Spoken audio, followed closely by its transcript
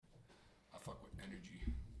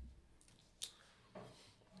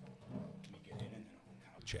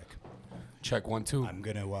Check. Check 1, 2. I'm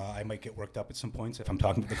gonna. I might get worked up at some points if I'm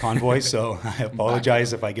talking to the convoy, so I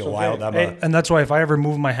apologize if I get wild. And that's why if I ever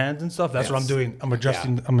move my hands and stuff, that's what I'm doing. I'm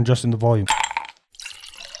adjusting. I'm adjusting the volume.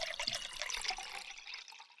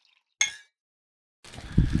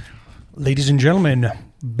 Ladies and gentlemen,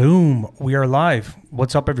 boom, we are live.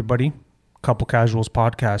 What's up, everybody? Couple Casuals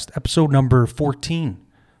Podcast, episode number 14.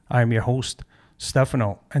 I am your host,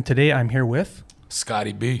 Stefano, and today I'm here with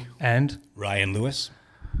Scotty B. and Ryan Lewis.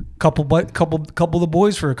 couple of the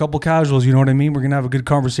boys for a couple casuals. You know what I mean? We're gonna have a good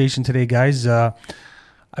conversation today, guys. I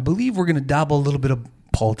believe we're gonna dabble a little bit of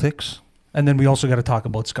politics, and then we also got to talk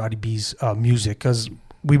about Scotty B's music because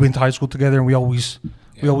we went to high school together, and we always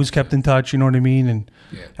kept in touch. You know what I mean?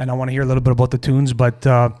 And I want to hear a little bit about the tunes, but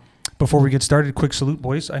before we get started, quick salute,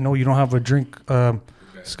 boys. I know you don't have a drink,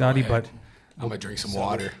 Scotty, but I'm gonna drink some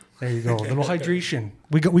water. there you go. A little hydration.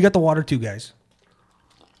 We got the water too, guys.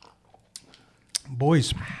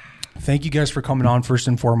 Boys, thank you guys for coming on first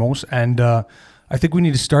and foremost. And I think we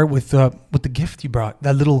need to start with the gift you brought.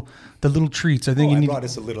 The little treats. I think I brought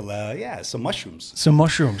us a little, some mushrooms. some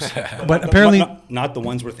mushrooms, but apparently not the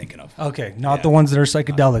ones we're thinking of. okay, not the ones that are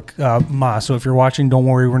psychedelic. So if you're watching, don't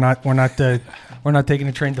worry. We're not taking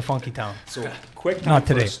a train to Funky Town. So quick, Not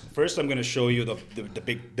today. First, I'm going to show you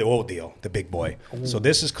the old deal, the big boy. Ooh. So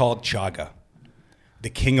this is called chaga, the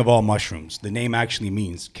king of all mushrooms. The name actually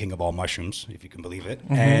means king of all mushrooms, if you can believe it.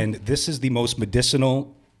 Mm-hmm. And this is the most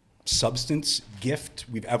medicinal substance gift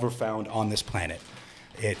we've ever found on this planet.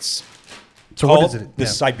 It's What is it? The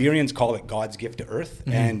Siberians call it God's gift to Earth,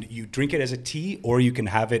 and you drink it as a tea, or you can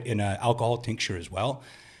have it in an alcohol tincture as well.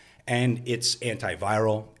 And it's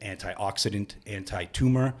antiviral, antioxidant,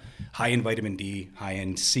 anti-tumor, high in vitamin D, high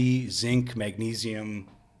in C, zinc, magnesium,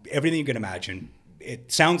 everything you can imagine.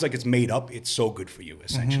 It sounds like it's made up. It's so good for you.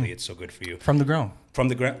 Essentially, it's so good for you. From the ground. From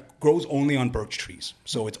the ground. Grows only on birch trees.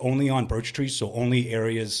 So it's only on birch trees, so only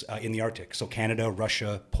areas in the Arctic. So Canada,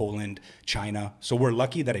 Russia, Poland, China. So we're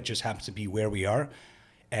lucky that it just happens to be where we are.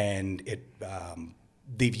 And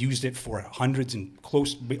they've used it for hundreds and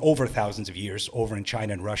over thousands of years over in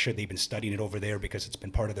China and Russia. They've been studying it over there because it's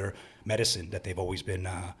been part of their medicine that they've always been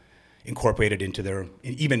incorporated into their,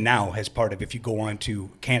 even now as part of, if you go on to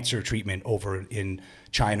cancer treatment over in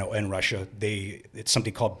China and Russia, it's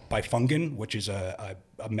something called bifungin, which is a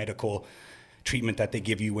medical treatment that they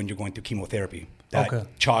give you when you're going through chemotherapy.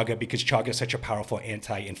 Chaga, because chaga is such a powerful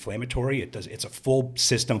anti-inflammatory, it's a full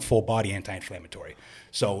system, full body anti-inflammatory.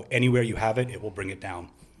 So anywhere you have it, it will bring it down.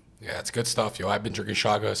 Yeah, it's good stuff, yo. I've been drinking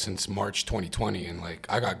chaga since March 2020, and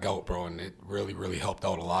I got gout, bro, and it really, really helped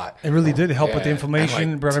out a lot. It really did help with the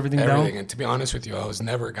inflammation, brought everything down. And to be honest with you, I was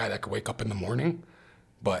never a guy that could wake up in the morning,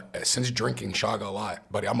 but since drinking chaga a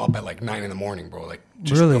lot, buddy, I'm up at 9 in the morning, bro.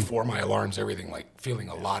 Just before my alarms, everything, feeling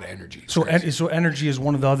a lot of energy. So energy is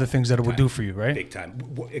one of the other things that it would do for you, right? Big time.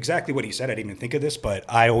 Exactly what he said. I didn't even think of this, but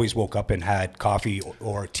I always woke up and had coffee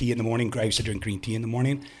or tea in the morning. I used to drink green tea in the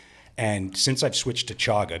morning. And since I've switched to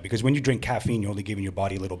chaga, because when you drink caffeine, you're only giving your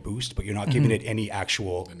body a little boost, but you're not giving it any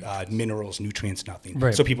actual minerals, nutrients, nothing.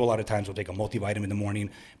 Right. So people a lot of times will take a multivitamin in the morning,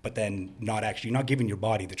 but then you're not giving your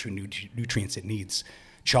body the true nutrients it needs.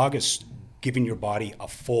 Chaga's giving your body a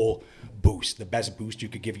full boost, the best boost you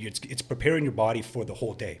could give you. It's preparing your body for the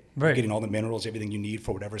whole day. Right. You're getting all the minerals, everything you need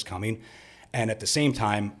for whatever's coming. And at the same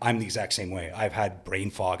time, I'm the exact same way. I've had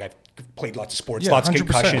brain fog. I've played lots of sports, lots of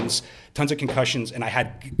 100%. Tons of concussions, and I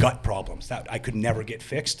had gut problems that I could never get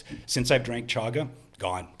fixed. Since I've drank chaga,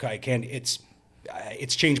 gone.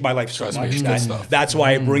 It's changed my life so much. That's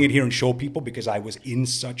why I bring it here and show people, because I was in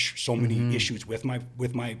so many issues with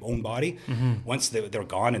my own body. Once they're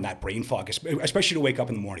gone, and that brain fog, especially to wake up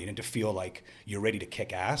in the morning and to feel like you're ready to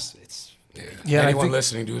kick ass, it's... Yeah, anyone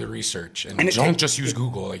listening, do the research, and don't just use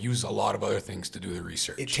Google. Use a lot of other things to do the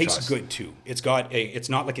research. It tastes good too. It's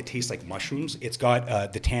not like it tastes like mushrooms. It's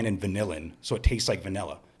got the tannin vanillin, so it tastes like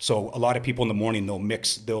vanilla. So a lot of people in the morning they'll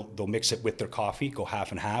mix it with their coffee, go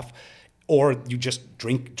half and half, or you just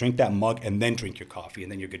drink that mug and then drink your coffee,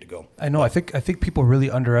 and then you're good to go. I know. I think people really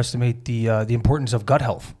underestimate the importance of gut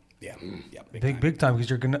health. Yeah, big time, because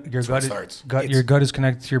your gut is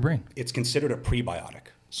connected to your brain. It's considered a prebiotic.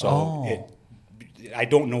 So I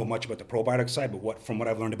don't know much about the probiotic side, but from what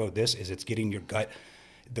I've learned about this is it's getting your gut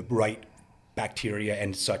the right bacteria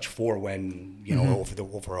and such for when, over the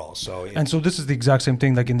overall. So this is the exact same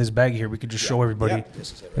thing, like in this bag here. We could just show everybody. Yeah,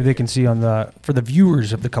 this is it right. They can see for the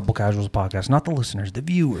viewers of the Couple Casuals podcast, not the listeners, the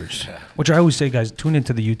viewers. Which I always say, guys, tune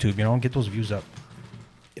into the YouTube, and get those views up.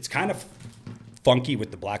 It's kind of funky with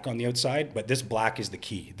the black on the outside, but this black is the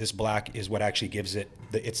key. This black is what actually gives it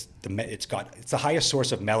it's the highest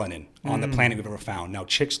source of melanin on the planet we've ever found. Now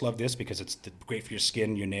chicks love this because it's great for your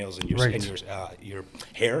skin, your nails, and your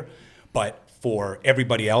hair. But for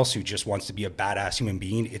everybody else who just wants to be a badass human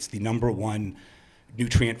being, it's the number one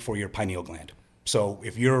nutrient for your pineal gland. So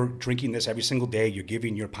if you're drinking this every single day, you're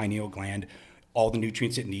giving your pineal gland all the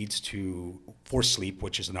nutrients it needs for sleep,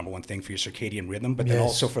 which is the number one thing for your circadian rhythm, but then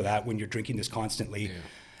also for that, when you're drinking this constantly,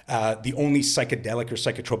 the only psychedelic or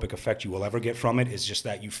psychotropic effect you will ever get from it is just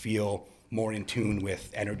that you feel more in tune with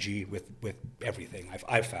energy, with everything.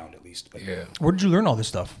 I've found, at least. But where did you learn all this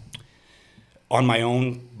stuff? On my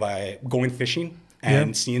own, by going fishing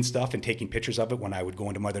and seeing stuff and taking pictures of it when I would go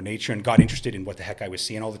into Mother Nature, and got interested in what the heck I was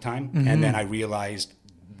seeing all the time. And then I realized,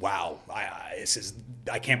 wow,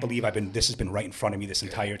 I can't believe this has been right in front of me this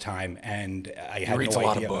entire time, and I had no idea. Reads a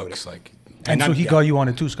lot of books, and so he got you on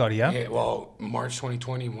it too, Scotty. Yeah. Well, March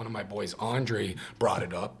 2020, one of my boys, Andre, brought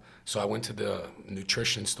it up. So I went to the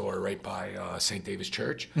nutrition store right by St. David's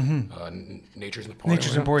Church, Nature's Emporium.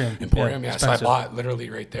 Nature's Emporium. Yeah. So I bought literally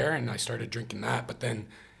right there, and I started drinking that. But then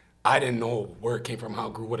I didn't know where it came from, how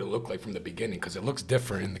it grew, what it looked like from the beginning, because it looks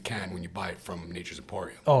different in the can when you buy it from Nature's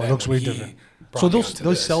Emporium. Oh, it looks way different. So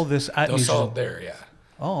they'll sell this at They'll sell it there, yeah.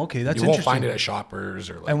 Oh, okay, that's interesting. You won't find it at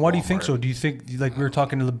Shoppers or And why Walmart. do you think so? Do you think, like we were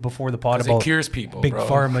talking before the pod about it cures people, big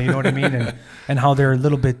pharma, you know what I mean, and how they're a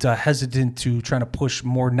little bit hesitant to trying to push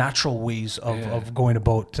more natural ways of going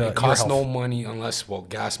about it costs no money unless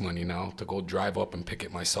gas money now to go drive up and pick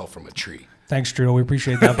it myself from a tree. Thanks, Trudeau. We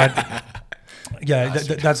appreciate that. But yeah,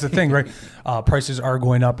 that's the thing, right? Prices are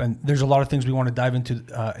going up, and there's a lot of things we want to dive into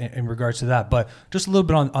in regards to that. But just a little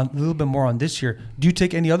bit a little bit more on this here. Do you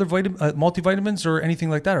take any other multivitamins or anything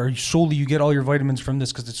like that, or solely you get all your vitamins from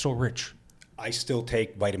this because it's so rich? I still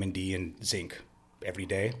take vitamin D and zinc every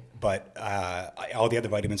day, but all the other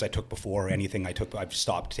vitamins I took before, anything I took, I've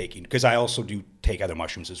stopped taking, because I also do take other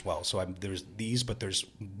mushrooms as well. So there's these, but there's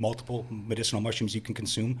multiple medicinal mushrooms you can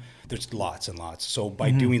consume. There's lots and lots. So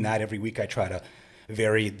by doing that every week, I try to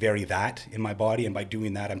vary that in my body, and by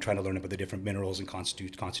doing that, I'm trying to learn about the different minerals and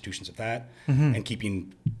constitutions of that,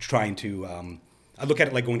 and trying to. I look at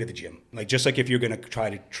it like going to the gym. Like, just like if you're going to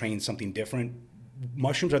try to train something different,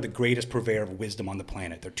 mushrooms are the greatest purveyor of wisdom on the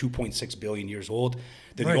planet. They're 2.6 billion years old.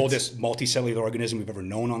 They're the oldest multicellular organism we've ever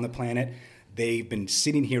known on the planet. They've been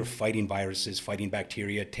sitting here fighting viruses, fighting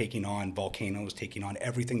bacteria, taking on volcanoes, taking on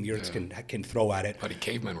everything the earth can throw at it. Bloody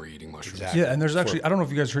cavemen were eating mushrooms. Exactly. Yeah, and there's actually, I don't know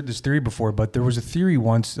if you guys heard this theory before, but there was a theory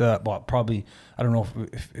once, probably, I don't know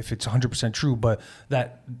if it's 100% true, but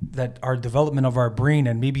that our development of our brain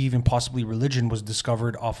and maybe even possibly religion was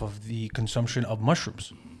discovered off of the consumption of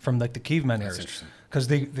mushrooms from like the caveman eras, because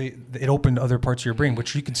it opened other parts of your brain,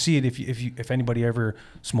 which you can see it if anybody ever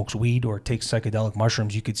smokes weed or takes psychedelic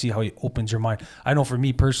mushrooms, you could see how it opens your mind. I know for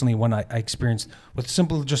me personally, when I experienced with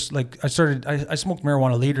simple, just like I smoked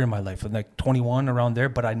marijuana later in my life, like 21 around there,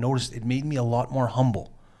 but I noticed it made me a lot more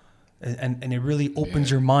humble. And it really opens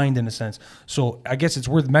your mind in a sense. So I guess it's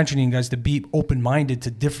worth mentioning, guys, to be open-minded to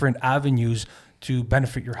different avenues to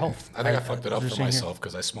benefit your health. I think I fucked it up for myself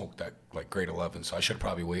because I smoked at like grade 11, so I should have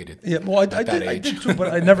probably waited. Yeah, well, I did too, but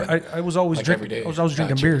I was always drinking. I was always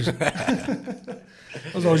drinking beers. I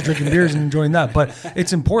was always drinking beers and enjoying that. But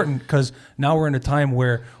it's important because now we're in a time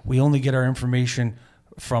where we only get our information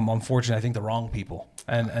from, unfortunately, I think the wrong people,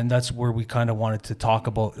 and that's where we kind of wanted to talk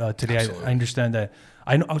about today. I understand that.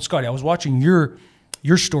 I know, Scotty, I was watching your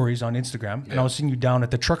stories on Instagram, and I was seeing you down at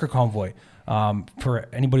the trucker convoy. For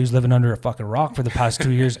anybody who's living under a fucking rock for the past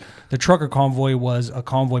 2 years, the trucker convoy was a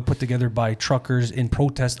convoy put together by truckers in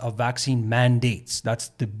protest of vaccine mandates. That's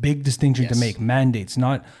the big distinction to make. Mandates,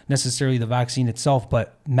 not necessarily the vaccine itself,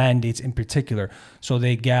 but mandates in particular. So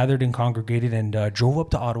they gathered and congregated and drove up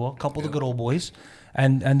to Ottawa, a couple of the good old boys,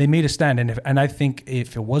 and they made a stand. And I think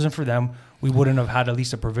if it wasn't for them, we wouldn't have had at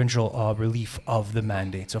least a provincial relief of the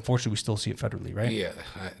mandates. Unfortunately, we still see it federally, right? Yeah.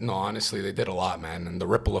 No, honestly, they did a lot, man. And the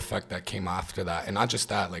ripple effect that came after that. And not just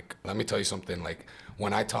that, like, let me tell you something. Like,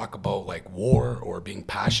 when I talk about, like, war or being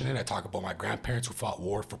passionate, I talk about my grandparents who fought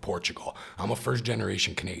war for Portugal. I'm a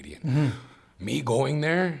first-generation Canadian. Me going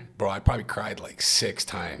there, bro, I probably cried like 6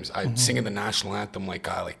 times. I'm singing the national anthem like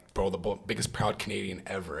the biggest proud Canadian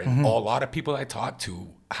ever. And a lot of people I talked to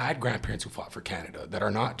had grandparents who fought for Canada that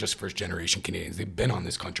are not just first generation Canadians. They've been on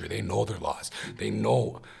this country. They know their laws. They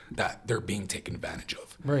know that they're being taken advantage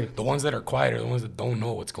of. Right. The ones that are quiet are the ones that don't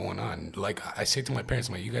know what's going on. Like I say to my parents,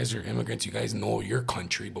 I'm like, you guys are immigrants. You guys know your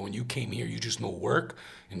country. But when you came here, you just know work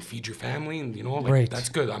and feed your family. And, you know, like, that's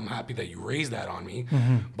good. I'm happy that you raised that on me.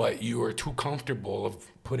 But you were too comfortable of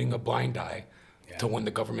putting a blind eye to when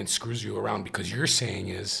the government screws you around, because you're saying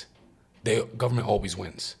is the government always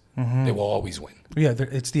wins. They will always win. Yeah,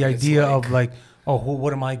 it's the idea of like, oh, well,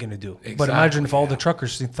 what am I going to do? But imagine if all the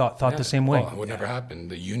truckers thought the same way. Well, it would never happen.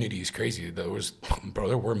 The unity is crazy. There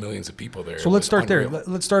were millions of people there. So let's start there.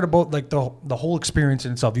 Let's start about like the whole experience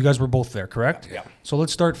in itself. You guys were both there, correct? Yeah. So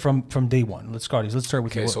let's start from day one. Let's start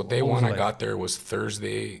with you. Okay, so day one I got there was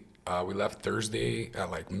Thursday. We left Thursday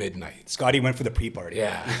at like midnight. Scotty went for the pre-party.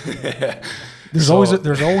 Yeah. There's always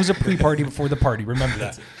a pre-party before the party. Remember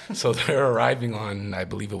that. So they're arriving on, I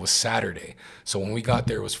believe it was Saturday. So when we got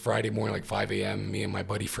there, it was Friday morning, like 5 a.m. Me and my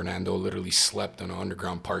buddy Fernando literally slept on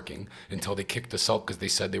underground parking until they kicked us out because they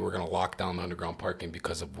said they were going to lock down the underground parking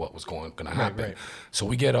because of what was going to happen. Right. So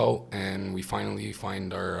we get out and we finally we finally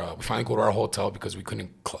go to our hotel because we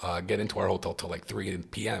couldn't get into our hotel till like 3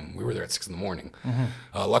 p.m. We were there at 6 in the morning.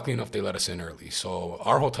 Luckily enough, they let us in early. So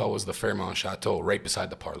our hotel was the Fairmont Chateau right beside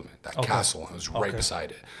the Parliament, that castle. It was right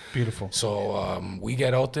beside it. Beautiful. So we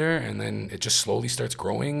get out there and then it just slowly starts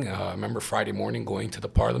growing. I remember Friday morning going to the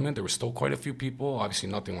Parliament. There was still quite a few people. Obviously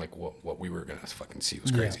nothing like what we were going to fucking see. It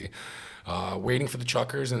was crazy. Waiting for the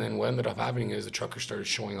truckers, and then what ended up happening is the truckers started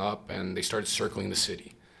showing up and they started circling the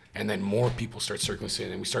city. And then more people start circling the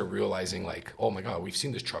city, and we start realizing like, oh my God, we've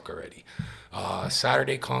seen this truck already.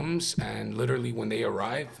 Saturday comes, and literally when they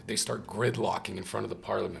arrive, they start gridlocking in front of the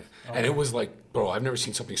Parliament. And it was like, bro, I've never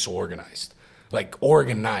seen something so organized. Like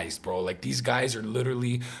organized, bro. Like these guys are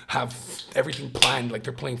literally have everything planned. Like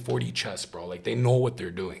they're playing 4D chess, bro. Like they know what they're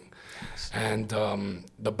doing. And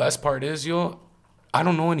the best part is, I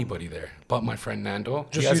don't know anybody there but my friend Nando.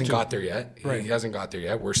 He hasn't got there yet. Right. He hasn't got there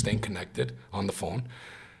yet. We're staying connected on the phone.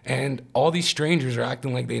 And all these strangers are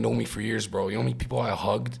acting like they know me for years, bro. You know how many people I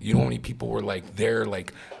hugged? You know how many people were like there,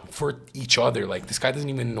 like for each other? Like this guy doesn't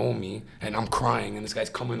even know me, and I'm crying, and this guy's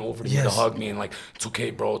coming over to me to hug me, and like, it's okay,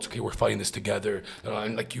 bro. It's okay. We're fighting this together.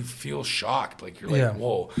 And like you feel shocked, like you're like,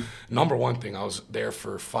 whoa. Number one thing, I was there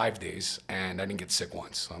for 5 days, and I didn't get sick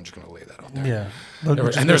once. So I'm just gonna lay that out there.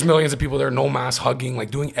 Yeah. And there's millions of people there, no mask, hugging, like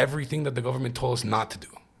doing everything that the government told us not to do.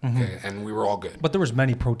 Okay, and we were all good. But there was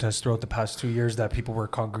many protests throughout the past 2 years that people were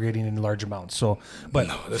congregating in large amounts. So, but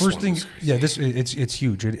first thing, it's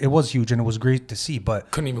huge. It was huge, and it was great to see. But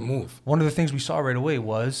couldn't even move. One of the things we saw right away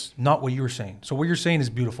was not what you were saying. So what you're saying is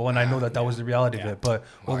beautiful, and I know that was the reality of it. But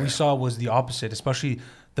what we saw was the opposite, especially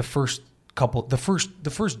the first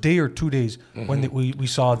day or 2 days when we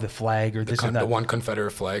saw the flag or this and that. The one Confederate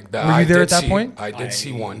flag. Were you there at that point? I did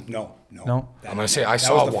see one. No. I'm gonna say I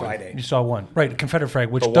saw one. Friday. You saw one, right? Confederate flag,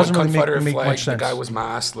 which the doesn't one really Confederate make flag, much sense. The guy was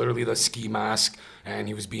masked, literally the ski mask, and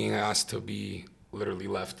he was being asked to be literally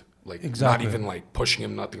left. Like not even like pushing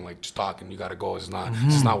him, nothing, like just talking, you gotta go. This is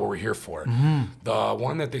not what we're here for. The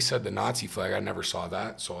one that they said the Nazi flag, I never saw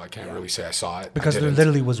that, so I can't really say I saw it. Because there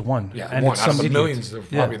literally was one. Yeah, and one out of the millions that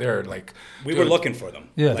were probably there. Like we were looking for them.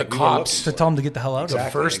 Yeah. Like, the cops to tell them to get the hell out of it.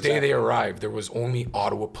 The first day they arrived, there was only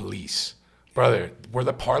Ottawa police. Brother, where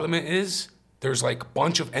the Parliament is, there's like a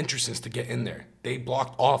bunch of entrances to get in there. They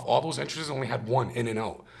blocked off. All those entrances only had one in and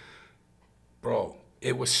out. Bro,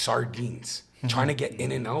 it was sardines. Trying to get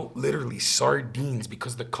in and out, literally sardines,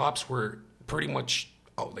 because the cops were pretty much,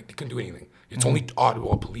 like they couldn't do anything. It's only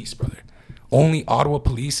Ottawa police, brother. Only Ottawa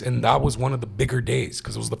police, and that was one of the bigger days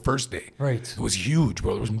because it was the first day. Right. It was huge,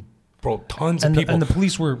 bro. There was tons of people. And the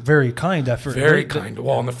police were very kind at first. Very kind.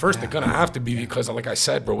 Well, on the first, they're going to have to be because, like I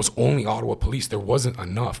said, bro, it was only Ottawa police. There wasn't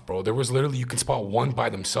enough, bro. There was literally, you can spot one by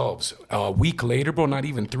themselves. A week later, bro, not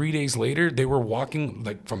even 3 days later, they were walking,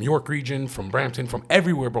 like, from York Region, from Brampton, from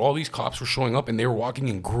everywhere, bro. All these cops were showing up, and they were walking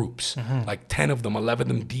in groups. Like 10 of them, 11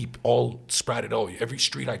 of them deep, all sprouted out. Every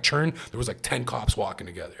street I turned, there was like 10 cops walking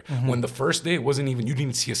together. When the first day, it wasn't even, you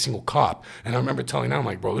didn't see a single cop. And I remember telling them, I'm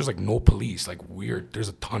like, bro, there's like no police. Like, there's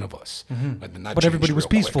a ton of us. Like, but everybody was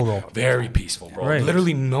peaceful, though. Very peaceful, bro. Right.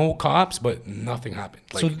 Literally no cops, but nothing happened.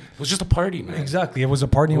 Like, it was just a party, man. Exactly. It was a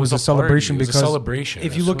party. It was a celebration. Because a celebration.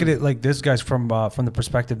 If you look at it like this, guys, from the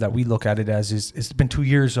perspective that we look at it as, is it's been 2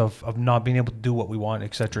 years of not being able to do what we want,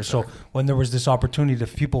 etc. Exactly. So when there was this opportunity, the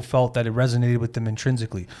people felt that it resonated with them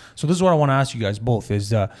intrinsically. So this is what I want to ask you guys both: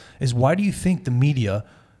 is why do you think the media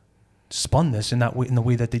spun this in that way, in the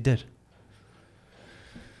way that they did?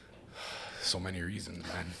 So many reasons,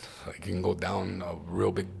 man. Like, you can go down a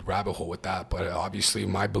real big rabbit hole with that, but obviously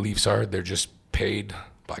my beliefs are they're just paid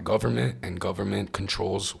by government, and government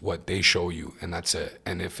controls what they show you, and that's it.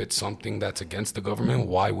 And if it's something that's against the government,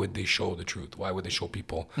 why would they show the truth? Why would they show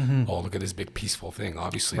people, oh, look at this big peaceful thing?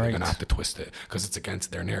 Obviously, they're going to have to twist it because it's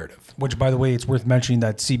against their narrative. Which, by the way, it's worth mentioning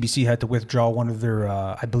that CBC had to withdraw one of their,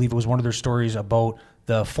 I believe it was one of their stories about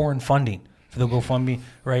the foreign funding for the GoFundMe,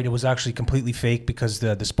 right? It was actually completely fake because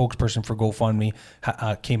the spokesperson for GoFundMe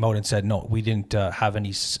came out and said, no, we didn't have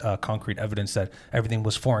any concrete evidence that everything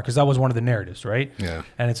was foreign, because that was one of the narratives, right? Yeah.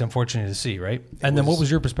 And it's unfortunate to see, right? And then what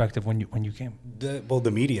was your perspective when you came?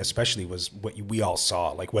 The media especially was what we all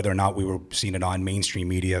saw, like whether or not we were seeing it on mainstream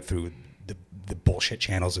media through the bullshit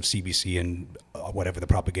channels of CBC and whatever the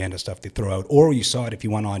propaganda stuff they throw out, or you saw it if you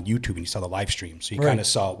went on YouTube and you saw the live stream. So you kind of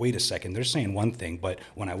saw, wait a second, they're saying one thing, but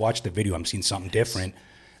when I watched the video, I'm seeing something different.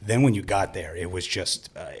 Then when you got there, it was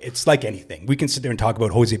just, it's like anything. We can sit there and talk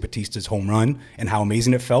about Jose Batista's home run and how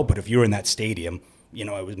amazing it felt, but if you're in that stadium, you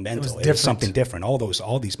know, it was mental. It was something different.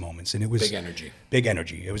 All these moments, and it was big energy. Big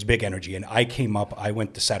energy. It was big energy. And I came up. I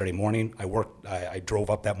went to Saturday morning. I drove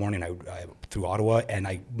up that morning. I through Ottawa, and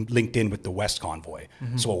I linked in with the West Convoy.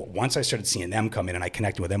 Mm-hmm. So once I started seeing them come in, and I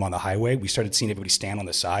connected with them on the highway, we started seeing everybody stand on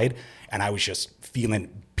the side, and I was just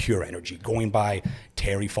feeling pure energy. Going by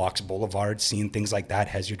Terry Fox Boulevard, seeing things like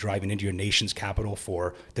that as you're driving into your nation's capital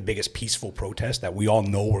for the biggest peaceful protest that we all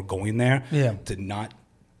know we're going there. Yeah. To not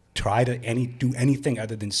try to do anything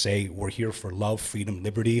other than say we're here for love, freedom,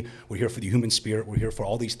 liberty. We're here for the human spirit. We're here for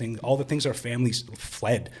all these things, all the things our families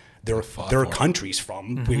fled their countries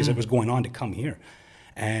from because it was going on to come here.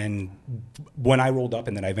 And when I rolled up,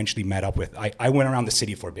 and then I eventually met up with, I went around the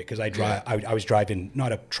city for a bit because I was driving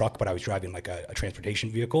not a truck, but I was driving like a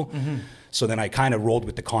transportation vehicle. Mm-hmm. So then I kind of rolled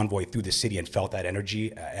with the convoy through the city and felt that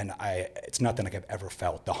energy. And it's nothing like I've ever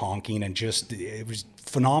felt. The honking and just, it was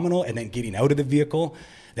phenomenal. And then getting out of the vehicle,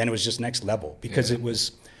 then it was just next level, because it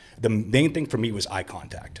was, the main thing for me was eye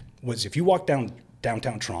contact. Was if you walk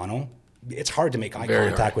downtown Toronto, it's hard to make eye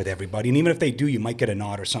contact with everybody. And even if they do, you might get a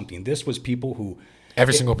nod or something. This was people who,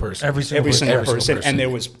 Every single person. Every single person. And there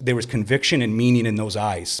was conviction and meaning in those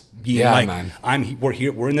eyes. Being like, man. We're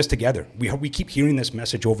here. We're in this together. We keep hearing this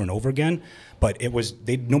message over and over again, but it was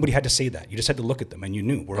nobody had to say that. You just had to look at them, and you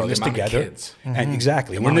knew we're in this together. Mm-hmm. And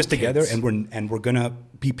exactly, we're in this together, and we're gonna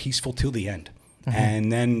be peaceful till the end. Mm-hmm.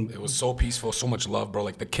 And then it was so peaceful, so much love, bro.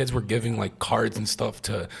 Like the kids were giving like cards and stuff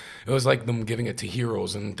it was like them giving it to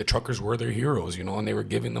heroes, and the truckers were their heroes, you know, and they were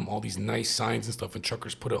giving them all these nice signs and stuff, and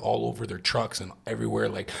truckers put it all over their trucks and everywhere.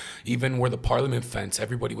 Like even where the Parliament fence,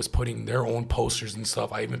 everybody was putting their own posters and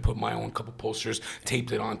stuff. I even put my own couple posters,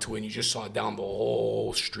 taped it onto it, and you just saw it down the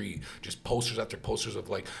whole street, just posters after posters of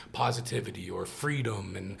like positivity or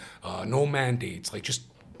freedom and no mandates, like just.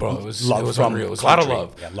 Bro, it was unreal. It was a lot of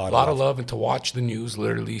love. Yeah, a lot of love. And to watch the news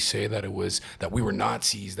literally say that that we were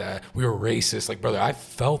Nazis, that we were racist. Like, brother, I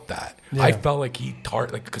felt that. Yeah. I felt like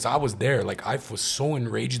because I was there. Like, I was so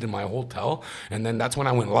enraged in my hotel. And then that's when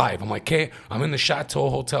I went live. I'm like, hey, I'm in the Chateau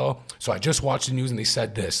Hotel. So I just watched the news and they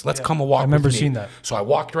said this. Let's come and walk with me. I remember seeing that. So I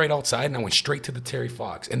walked right outside and I went straight to the Terry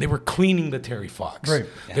Fox. And they were cleaning the Terry Fox. Right.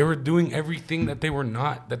 Yeah. They were doing everything that they were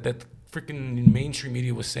not, that freaking mainstream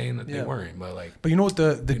media was saying that they weren't, but you know what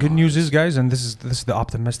the good news is, guys, and this is the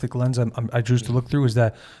optimistic lens I choose to look through, is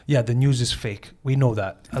that the news is fake. We know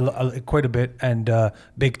that quite a bit, and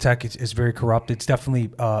big tech is very corrupt. It's definitely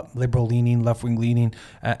liberal leaning, left wing leaning,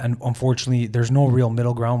 and unfortunately, there's no real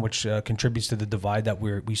middle ground, which contributes to the divide that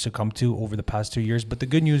we succumb to over the past 2 years. But the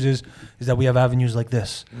good news is that we have avenues like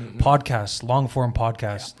this, podcasts, long form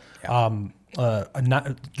podcasts.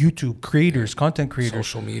 YouTube creators, content creators,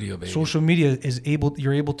 social media, baby. Social media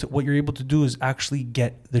you're able to do is actually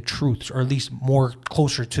get the truth, or at least more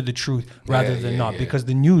closer to the truth rather than not, because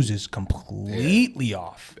the news is completely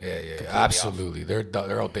off. Completely absolutely off.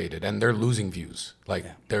 They're outdated, and they're losing views. Like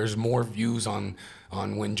there's more views on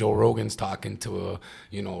when Joe Rogan's talking to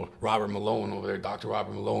Robert Malone over there, Dr.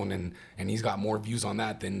 Robert Malone, and he's got more views on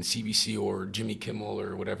that than CBC or Jimmy Kimmel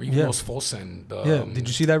or whatever. Even Los Fulson. Did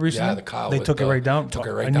you see that recently? Yeah, the Kyle. They took it right down.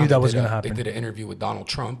 I knew that was going to happen. They did an interview with Donald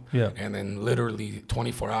Trump. Yeah. And then literally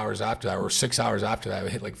 24 hours after that, or 6 hours after that,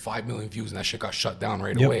 it hit like 5 million views, and that shit got shut down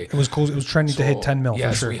right away. It was close. It was trending to hit 10 mil.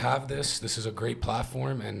 Yes, for sure. We have this. This is a great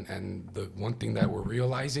platform, and the one thing that we're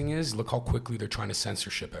realizing is look how quickly they're trying to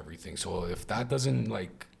censorship everything. So if that doesn't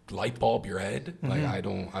like light bulb your head, like I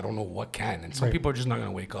don't know what can. And some people are just not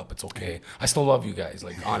gonna wake up. It's okay. I still love you guys.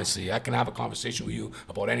 Like honestly, I can have a conversation with you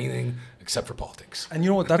about anything except for politics. And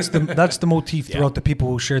you know what? That's the motif throughout the people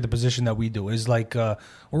who share the position that we do, is like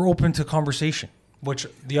we're open to conversation, which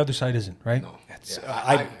the other side isn't, right? No.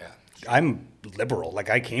 I'm liberal. Like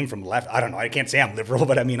I came from left. I don't know. I can't say I'm liberal,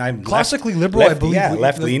 but I mean I'm classically liberal. I believe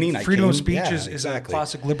left leaning. Freedom of speech is a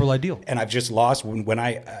classic liberal ideal. And I've just lost when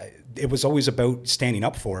I. It was always about standing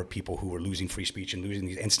up for people who were losing free speech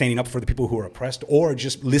and standing up for the people who are oppressed, or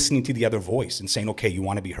just listening to the other voice and saying, okay, you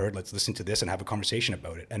want to be heard, let's listen to this and have a conversation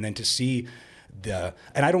about it. And then to see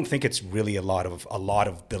and I don't think it's really a lot of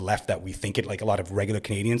the left that we think it, like a lot of regular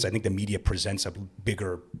Canadians. I think the media presents a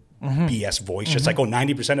bigger BS voice, just like,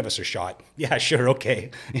 90% of us are shot. Yeah, sure,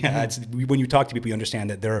 okay. Yeah, when you talk to people, you understand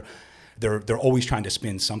that they're always trying to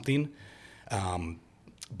spin something.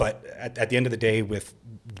 But at the end of the day, with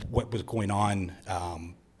what was going on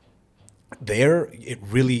there,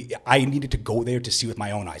 I needed to go there to see with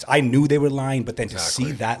my own eyes. I knew they were lying, but then to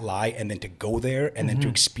see that lie and then to go there and then to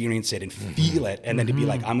experience it and feel it and then to be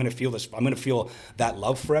like, I'm going to feel this, I'm going to feel that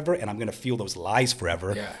love forever and I'm going to feel those lies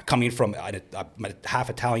forever, coming from a half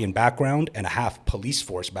Italian background and a half police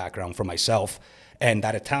force background for myself. And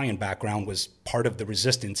that Italian background was part of the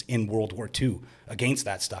resistance in World War II against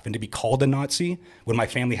that stuff. And to be called a Nazi when my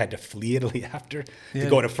family had to flee Italy after to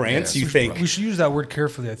go to France, you think... We should use that word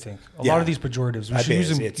carefully, I think. A lot of these pejoratives, we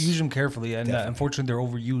should use them carefully. And unfortunately, they're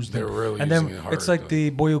overused. They're really and then using it hard, it's like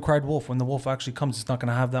the boy who cried wolf. When the wolf actually comes, it's not going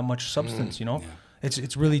to have that much substance, you know? Yeah.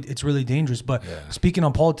 It's really dangerous. But speaking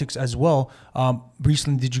on politics as well,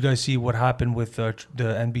 recently did you guys see what happened with the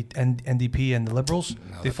NDP and the Liberals?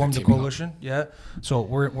 No, they formed a coalition. Yeah. So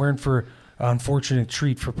we're in for an unfortunate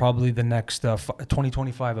treat for probably the next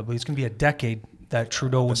 2025. I believe it's going to be a decade that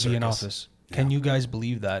Trudeau would be in office. Can you guys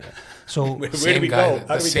believe that? So where do we go?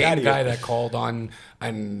 The same guy that called on,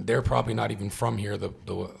 and they're probably not even from here. The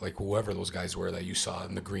like whoever those guys were that you saw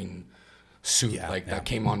in the green suit, that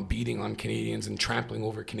came on beating on Canadians and trampling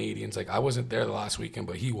over Canadians. Like, I wasn't there the last weekend,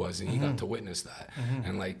 but he was, and he got to witness that.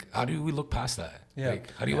 And like, how do we look past that?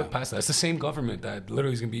 Like, how do you look past that? It's the same government that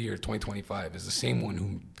literally is going to be here 2025. It's the same one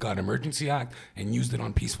who got Emergency Act and used it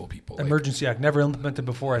on peaceful people. Emergency Act, never implemented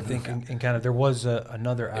before, I think, in Canada. There was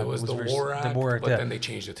another act. It was the War Act, but then they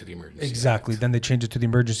changed it to the Emergency Act. Then they changed it to the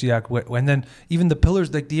Emergency Act. And then even the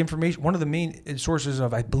pillars, like the information, one of the main sources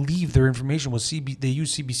of, I believe, their information was they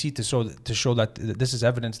used CBC to show that this is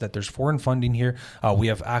evidence that there's foreign funding here. We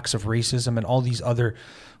have acts of racism and all these other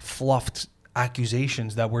fluffed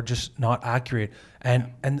accusations that were just not accurate.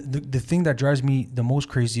 And the thing that drives me the most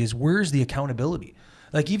crazy is, where's the accountability?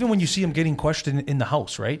 Like, even when you see him getting questioned in the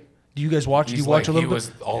House, right? Do you guys watch? Do you watch a little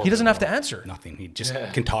bit? He doesn't have to answer. Nothing. He just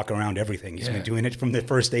can talk around everything. He's been doing it from the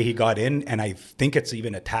first day he got in. And I think it's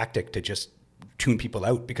even a tactic to just tune people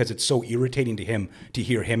out, because it's so irritating to him to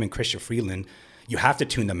hear him and Chrystia Freeland. You have to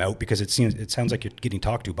tune them out because it sounds like you're getting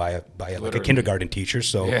talked to by like a kindergarten teacher.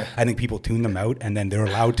 So I think people tune them out, and then they're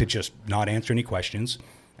allowed to just not answer any questions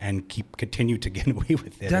and continue to get away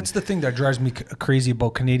with it. That's the thing that drives me crazy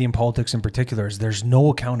about Canadian politics in particular, is there's no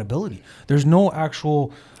accountability. There's no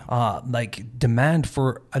actual demand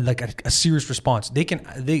for a serious response. They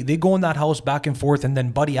go in that house back and forth, and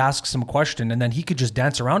then Buddy asks him a question, and then he could just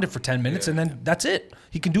dance around it for 10 minutes, and then that's it.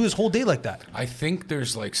 He can do his whole day like that. I think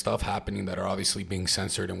there's like stuff happening that are obviously being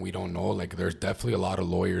censored and we don't know. Like, there's definitely a lot of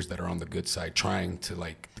lawyers that are on the good side trying to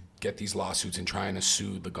like get these lawsuits and trying to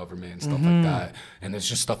sue the government and stuff like that. And there's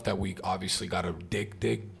just stuff that we obviously got to dig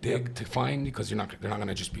to find, because they're not going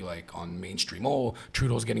to just be like on mainstream, oh,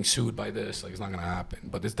 Trudeau's getting sued by this. Like, it's not going to happen.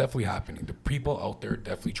 But it's definitely happening. The people out there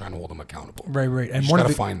definitely trying to hold them accountable. Right. And you got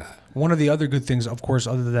to find that. One of the other good things, of course,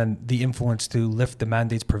 other than the influence to lift the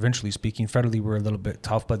mandates provincially speaking, federally we're a little bit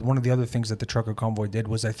tough, but one of the other things that the trucker convoy did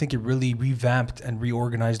was, I think it really revamped and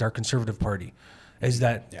reorganized our Conservative Party. Is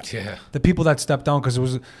that the people that stepped down,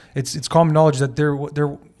 because it's common knowledge that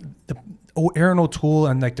Aaron O'Toole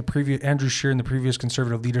and like the previous Andrew Scheer and the previous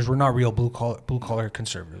Conservative leaders were not real blue collar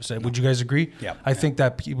Conservatives. Would you guys agree? Yeah. I think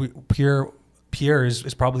that Pierre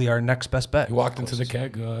is probably our next best bet. He walked into the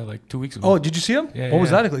keg like 2 weeks ago. Oh, did you see him? Yeah. What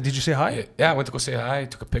was that like? Did you say hi? Yeah, I went to go say hi.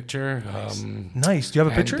 Took a picture. Nice. Do you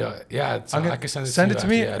have a picture? I can send it to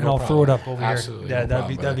me, and I'll throw it up over Absolutely, here. Yeah,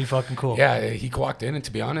 that'd be fucking cool. Yeah, he walked in, and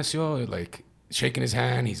to be honest, like, shaking his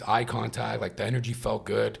hand, he's eye contact, like the energy felt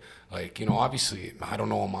good. Like, obviously I don't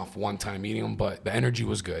know him off one time meeting him, but the energy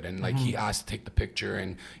was good. And like he asked to take the picture,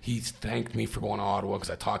 and he thanked me for going to Ottawa because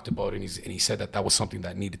I talked about it, and he said that was something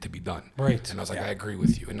that needed to be done. Right. And I was like, I agree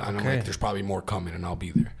with you. And I'm like, there's probably more coming, and I'll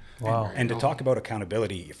be there. Wow. And to talk about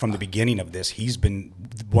accountability from the beginning of this, he's been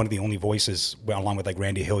one of the only voices, along with like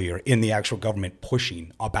Randy Hillier, in the actual government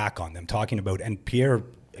pushing back on them, talking about, and Pierre,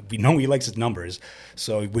 we know he likes his numbers.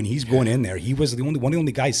 So when he's going in there, he was one of the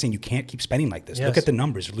only guys saying, you can't keep spending like this. Yes. Look at the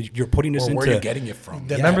numbers. You're putting this into... Where are you getting it from?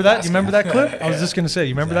 Remember that? You remember that clip? I was just going to say,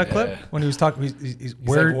 you remember that clip? When he was talking,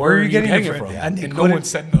 where are you getting it from? And no one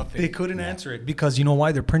said nothing. They couldn't answer it because you know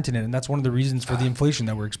why? They're printing it. And that's one of the reasons for the inflation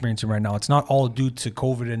that we're experiencing right now. It's not all due to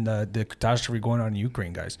COVID and the catastrophe going on in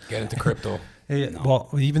Ukraine, guys. Get into crypto. Yeah, no. Well,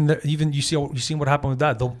 even you seen what happened with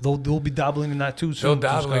that. They'll be dabbling in that too. They'll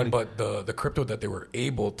dabbling, but the crypto that they were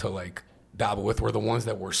able to like dabble with were the ones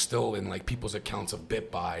that were still in like people's accounts of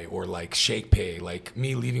BitBuy or like ShakePay. Like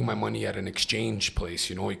me leaving my money at an exchange place,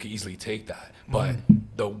 you could easily take that. But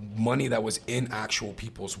the money that was in actual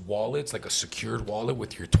people's wallets, like a secured wallet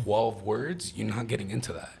with your 12 words, you're not getting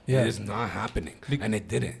into that. Yeah. It is not happening, and it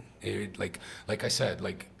didn't. It, like I said,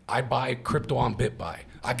 like I buy crypto on BitBuy.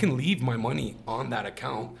 I can leave my money on that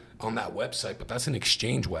account on that website, but that's an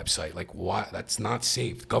exchange website. Like, why? That's not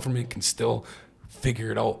safe. The government can still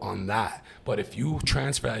figure it out on that. But if you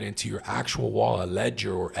transfer that into your actual wallet,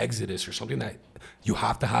 Ledger or Exodus or something that you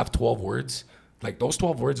have to have 12 words, like those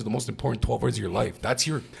 12 words are the most important 12 words of your life. That's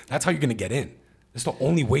how you're gonna get in. It's the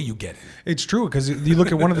only way you get in. It's true, because you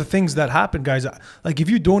look at one of the things that happened, guys. Like if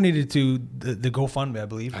you donated to the GoFundMe, I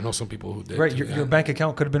believe. I know some people who did. Right, too, your bank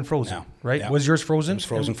account could have been frozen. No. Right, Yeah. was yours frozen? It was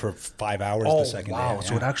frozen for 5 hours Oh the second wow! day.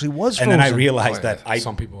 So yeah. it actually was And frozen. then I realized Oh, yeah. that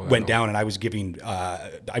Some people went know. down, and I was giving.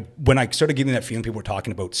 When I started getting that feeling, people were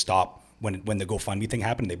talking about stop. When the GoFundMe thing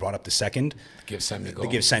happened, they brought up the second. Give, send, me, go. The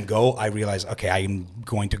give, send, go. I realized, okay, I am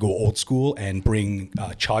going to go old school and bring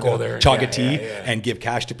Go there. chaga Yeah, tea yeah. and give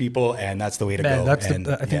cash to people, and that's the way to Man, go. that's and,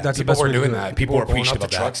 I think that's the People best were way to doing do it. that. People People were were going appreciative up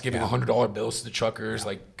of to that. trucks, giving Yeah. $100 bills to the truckers,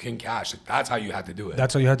 like King Cash. Like, that's how you had to do it.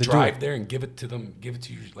 That's how you had to do Drive it. there and give it to them. Give it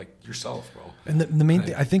to you, like yourself, bro. And the main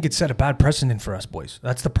thing, I think it set a bad precedent for us, boys.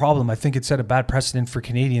 That's the problem. I think it set a bad precedent for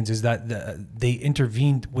Canadians, is that they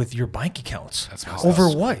intervened with your bank accounts. That's messed over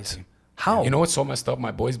up. what? How? You know what's so messed up?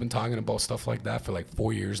 My boy's been talking about stuff like that for like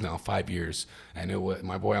 4 years now, 5 years. And it was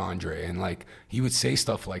my boy Andre. And like, he would say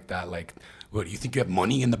stuff like that. Like, what, you think you have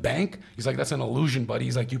money in the bank? He's like, that's an illusion, buddy.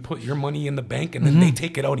 He's like, you put your money in the bank and then they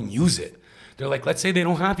take it out and use it. They're like, let's say they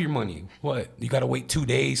don't have your money. What? You got to wait 2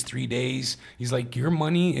 days, 3 days. He's like, your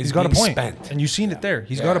money is He's got a being point, spent. and you've seen it there.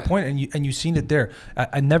 He's got a point, and you seen it there.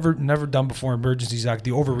 I never done before Emergencies Act.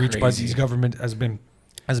 The overreach by Crazy. these government has been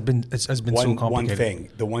so complicated. One thing.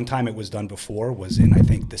 The one time it was done before was in, I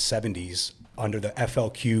think, the 70s under the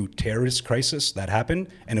FLQ terrorist crisis that happened,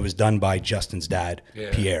 and it was done by Justin's dad,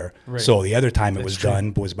 Pierre. Right. So the other time it was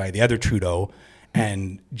done was by the other Trudeau.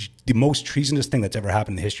 And the most treasonous thing that's ever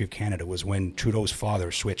happened in the history of Canada was when Trudeau's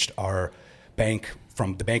father switched our bank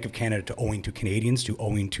from the Bank of Canada to owing to Canadians to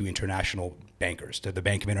owing to international bankers, to the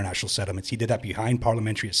Bank of International Settlements. He did that behind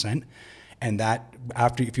parliamentary assent. And that,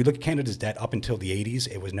 if you look at Canada's debt up until the 80s,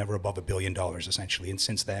 it was never above $1 billion, essentially. And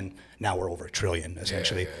since then, now we're over $1 trillion,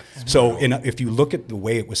 essentially. Yeah. So if you look at the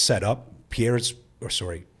way it was set up, Pierre,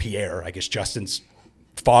 I guess Justin's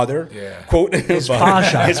father, quote, His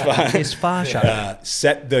fascia.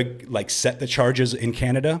 set the charges in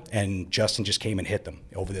Canada, and Justin just came and hit them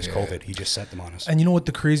over this COVID. He just set them on us. And you know what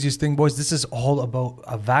the craziest thing, boys? This is all about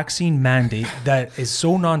a vaccine mandate that is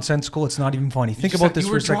so nonsensical, it's not even funny. Think about this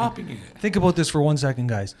for a second. Think about this for 1 second,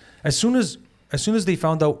 guys. As soon as they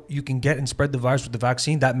found out you can get and spread the virus with the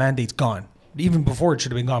vaccine, that mandate's gone. Even before it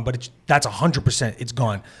should have been gone, but that's 100%. It's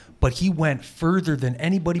gone. But he went further than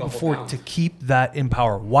anybody before to keep that in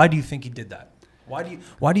power. Why do you think he did that? Why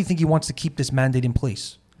do you think he wants to keep this mandate in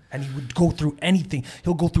place? And he would go through anything.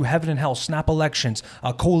 He'll go through heaven and hell, snap elections,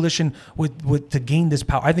 a coalition with to gain this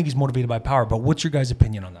power. I think he's motivated by power. But what's your guys'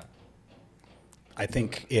 opinion on that? I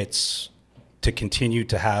think it's to continue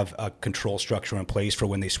to have a control structure in place for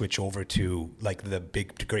when they switch over to like the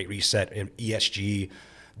big Great Reset and ESG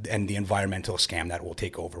and the environmental scam that will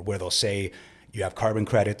take over, where they'll say you have carbon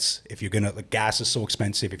credits. If you're gonna, like, gas is so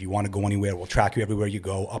expensive. If you want to go anywhere, we'll track you everywhere you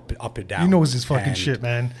go, up and down. He knows his fucking And shit,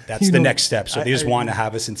 man. That's the next step. So they just want to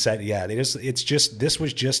have us in set. Yeah, this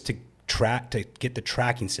was just to get the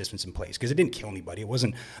tracking systems in place, because it didn't kill anybody. It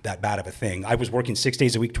wasn't that bad of a thing. I was working 6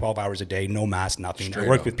 days a week, 12 hours a day, no mask, nothing. I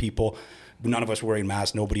worked with people. None of us were wearing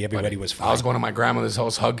masks. Everybody was fine. I was going to my grandmother's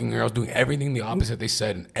house, hugging her. I was doing everything the opposite they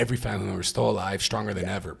said, and every family member was still alive, stronger than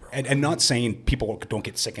ever, bro. And not saying people don't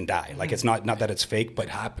get sick and die. Like, it's not that it's fake, but It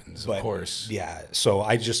happens, of course. Yeah. So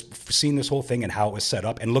I just seen this whole thing and how it was set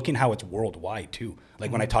up, and looking how it's worldwide too.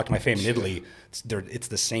 Like when I talk to my family in Italy, it's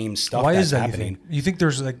the same stuff. Why that's is that? happening. You think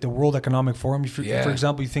there's like the World Economic Forum? For Yeah.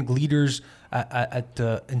 example, you think leaders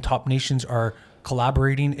in top nations are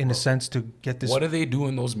collaborating in a sense to get this? What do they do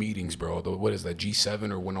in those meetings, bro? What is that,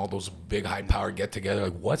 G7, or when all those big high power get together?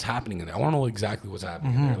 Like, what's happening in there? I want to know exactly what's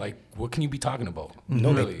happening in there. Like, what can you be talking about?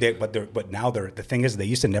 No, really? but now the thing is, they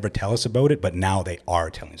used to never tell us about it, but now they are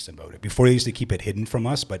telling us about it. Before they used to keep it hidden from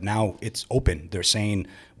us, but now it's open. They're saying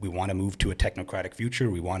we want to move to a technocratic future.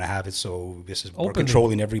 We want to have it so we're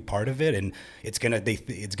controlling every part of it, and it's gonna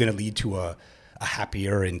lead to a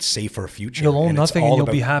happier and safer future. You'll own and nothing and you'll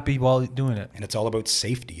be happy while doing it. And it's all about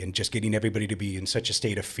safety and just getting everybody to be in such a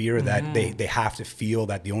state of fear that they have to feel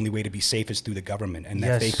that the only way to be safe is through the government, and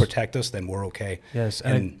if they protect us, then we're okay. Yes,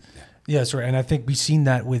 Yes, right, and I think we've seen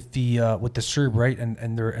that with the CERB, right,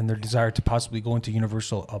 and their desire to possibly go into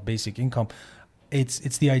universal basic income.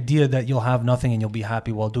 It's the idea that you'll have nothing and you'll be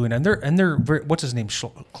happy while doing it. And they're very, what's his name,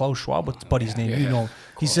 Klaus Schwab, what's Buddy's name? You know,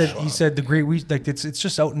 he said the great like it's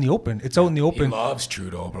just out in the open. It's out in the open. He loves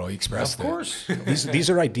Trudeau, bro. He expressed Of course. These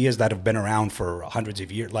are ideas that have been around for hundreds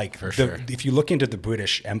of years. Like, sure. If you look into the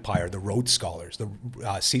British Empire, the Rhodes scholars, the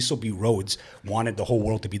Cecil B. Rhodes wanted the whole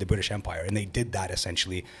world to be the British Empire, and they did that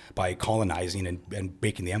essentially by colonizing and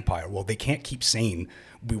making the empire. Well, they can't keep saying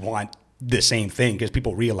we want the same thing because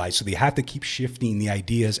people realize, so they have to keep shifting the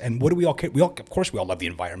ideas. And what do we all care? Of course we all love the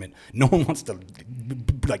environment. No one wants to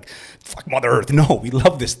like fuck Mother Earth. No, we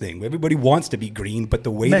love this thing. Everybody wants to be green, but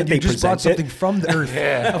the way that they just brought present something it, from the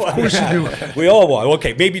earth. Of course you do. we all want.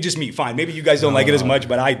 Okay, maybe just me. Fine. Maybe you guys don't like it as much,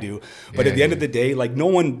 but I do. But at the end of the day, like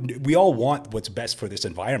we all want what's best for this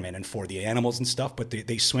environment and for the animals and stuff. But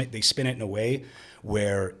they spin it in a way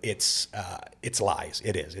where it's lies.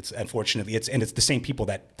 It is. It's unfortunately it's the same people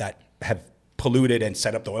that have polluted and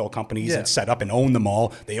set up the oil companies and set up and own them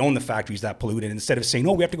all. They own the factories that polluted. And instead of saying,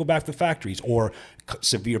 "Oh, we have to go back to the factories," or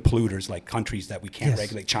severe polluters like countries that we can't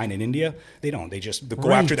regulate, China and India, they don't. They just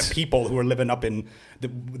go after the people who are living up in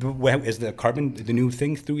is the carbon the new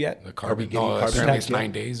thing through yet? The carbon. Carbon tax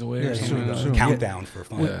 9 days away. Or something soon. Countdown for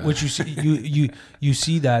fun. What you see, you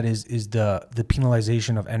see that is the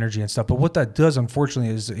penalization of energy and stuff. But what that does,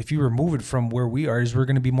 unfortunately, is if you remove it from where we are, is we're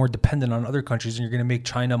going to be more dependent on other countries, and you're going to make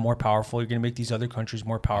China more powerful. You're going to make these other countries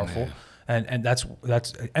more powerful, and that's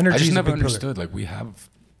energy. I just is never a big understood. Like we have,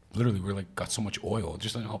 literally, we're like got so much oil.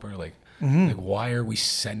 Just like help her. Like why are we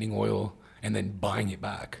sending oil and then buying it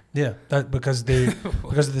back? Yeah, that because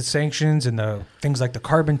of the sanctions and the things like the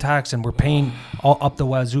carbon tax, and we're paying all up the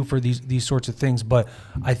wazoo for these sorts of things. But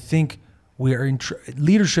I think we are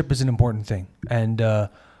leadership is an important thing, and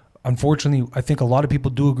unfortunately, I think a lot of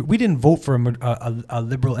people do agree. We didn't vote for a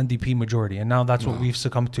liberal NDP majority, and now that's what we've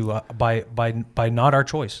succumbed to by not our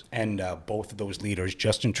choice. And both of those leaders,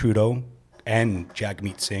 Justin Trudeau and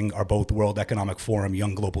Jagmeet Singh, are both World Economic Forum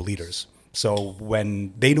young global leaders. So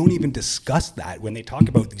when they don't even discuss that, when they talk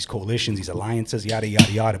about these coalitions, these alliances, yada,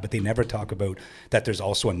 yada, yada, but they never talk about that there's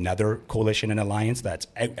also another coalition and alliance that's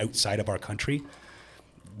outside of our country,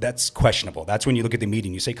 that's questionable. That's when you look at the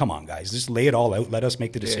meeting, you say, come on, guys, just lay it all out. Let us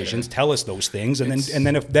make the decisions. Tell us those things. And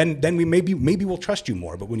then we maybe we'll trust you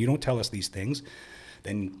more. But when you don't tell us these things,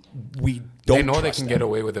 then we don't They know they trust can them. get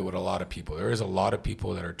away with it with a lot of people. There is a lot of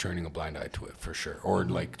people that are turning a blind eye to it, for sure. Or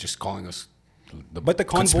like just calling us But the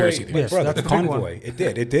convoy, conspiracy theories. brother, that's the a big convoy,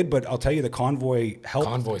 it did. But I'll tell you, the convoy helped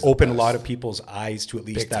Convoy's the open a best. lot of people's eyes to at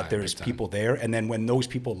least Big that time, there's big time. people there. And then when those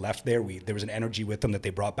people left there, there was an energy with them that they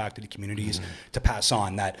brought back to the communities to pass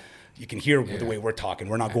on that. You can hear the way we're talking.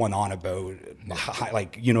 We're not going on about,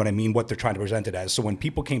 like, you know what I mean, what they're trying to present it as. So when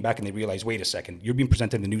people came back and they realized, wait a second, you're being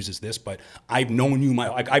presented in the news as this, but I've known you,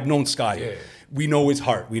 I've known Scotty. Yeah. We know his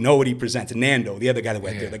heart. We know what he presents. And Nando, the other guy that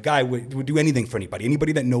went there, the guy would do anything for anybody.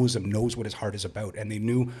 Anybody that knows him knows what his heart is about. And they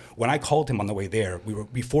knew when I called him on the way there,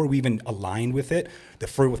 before we even aligned with it,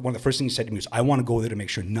 one of the first things he said to me was, I want to go there to make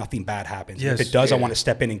sure nothing bad happens. Yes. If it does, I want to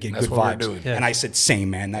step in and get That's good what we're vibes. doing. Yes. And I said, same,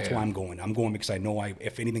 man. That's why I'm going. I'm going because I know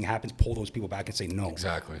if anything happens, pull those people back and say no.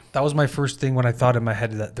 Exactly. That was my first thing when I thought in my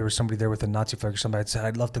head that there was somebody there with a Nazi flag or somebody. I'd said,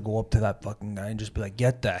 I'd love to go up to that fucking guy and just be like,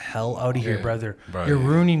 get the hell out of here, brother. Bro, You're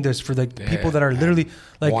ruining this for the people that are literally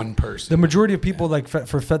like one person. The majority of people, like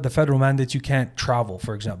the federal mandates, you can't travel,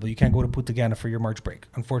 for example. You can't go to Punta Cana for your March break.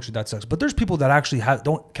 Unfortunately, that sucks. But there's people that actually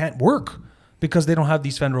can't work because they don't have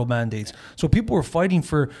these federal mandates. So people are fighting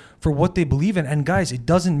for what they believe in. And guys, it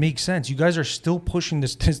doesn't make sense. You guys are still pushing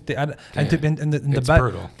this. The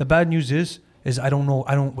bad news is I don't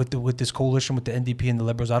know. With this coalition with the NDP and the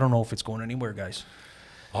Liberals, I don't know if it's going anywhere, guys.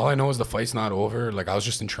 All I know is the fight's not over. Like, I was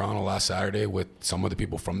just in Toronto last Saturday with some of the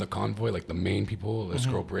people from the convoy, like the main people. This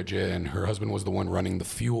girl, Bridget, and her husband was the one running the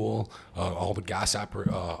fuel, all the gas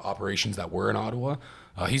operations that were in Ottawa.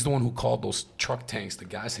 He's the one who called those truck tanks, the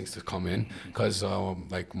gas tanks, to come in because,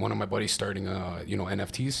 like, one of my buddies starting,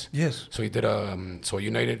 NFTs. Yes. So he did a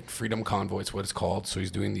United Freedom Convoy. It's what it's called. So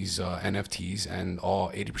he's doing these NFTs, and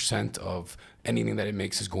all 80% of anything that it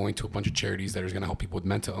makes is going to a bunch of charities that are going to help people with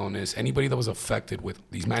mental illness. Anybody that was affected with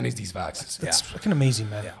these mandates, these vaccines. That's fucking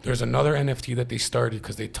amazing, man. Yeah. There's another NFT that they started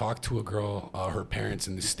because they talked to a girl, her parents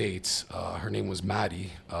in the States. Her name was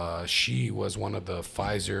Maddie. She was one of the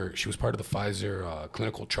Pfizer. She was part of the Pfizer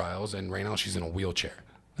clinical trials, and right now she's in a wheelchair.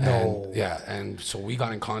 No. And so we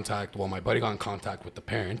got in contact. Well, my buddy got in contact with the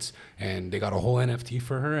parents, and they got a whole NFT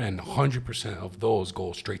for her, and 100% of those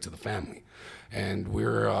go straight to the family. And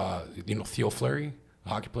we're, Theo Fleury,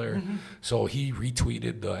 hockey player. So he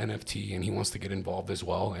retweeted the NFT and he wants to get involved as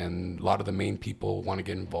well. And a lot of the main people want to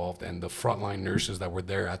get involved, and the frontline nurses that were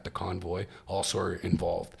there at the convoy also are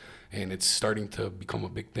involved. And it's starting to become a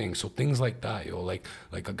big thing. So things like that, like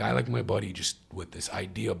a guy like my buddy, just with this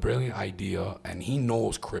idea, brilliant idea, and he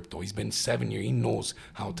knows crypto. He's been 7 years. He knows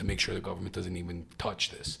how to make sure the government doesn't even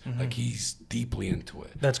touch this. Like, he's deeply into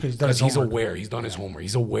it. That's because he's aware. He's done his homework.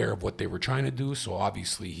 He's aware of what they were trying to do. So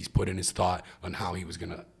obviously he's put in his thought on how he was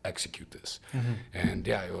going to execute this. And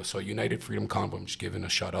so United Freedom Convoy, I'm just giving a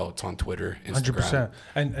shout out. It's on Twitter, Instagram.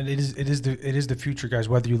 100%. And it is the future, guys,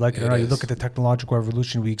 whether you like it or not. You look at the technological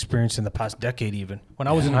revolution we experienced in the past decade even. When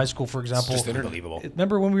I was in high school, for example. It's just unbelievable.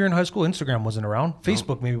 Remember when we were in high school, Instagram wasn't around.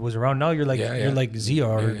 Facebook maybe was around. Now you're like you're like Zia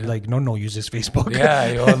or like no uses Facebook.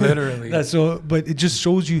 Yeah, literally. But it just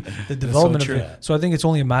shows you the development of it. So I think it's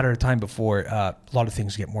only a matter of time before a lot of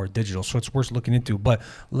things get more digital. So it's worth looking into. But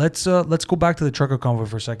let's go back to the trucker convoy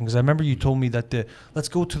for a second, because I remember you told me that let's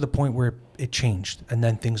go to the point where it changed and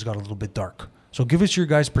then things got a little bit dark. So give us your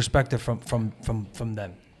guys' perspective from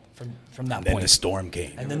then. From that point. Then the storm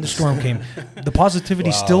came. And then the storm came. The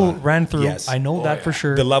positivity still ran through. Yes. I know that for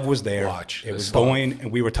sure. The love was there. It was going,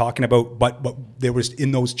 and we were talking about, but there was,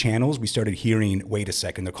 in those channels, we started hearing, wait a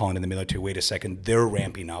second, they're calling in the military, wait a second, they're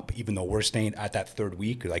ramping up, even though we're staying at that third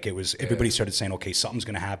week. Like, it was, everybody started saying, okay, something's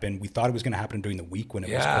going to happen. We thought it was going to happen during the week when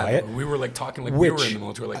it was quiet. We were like talking like we were in the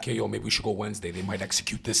military, like, hey, maybe we should go Wednesday. They might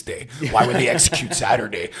execute this day. Why would they execute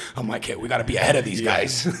Saturday? I'm like, hey, we got to be ahead of these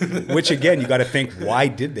guys. Which, again, you got to think, why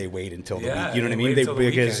did they wait until the week? You know what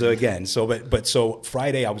I mean? So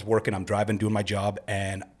Friday I was working, I'm driving, doing my job,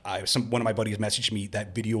 and one of my buddies messaged me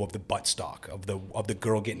that video of the butt stock of the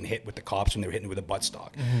girl getting hit with the cops when they were hitting her with a butt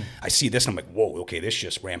stock. I see this and I'm like, whoa, okay, this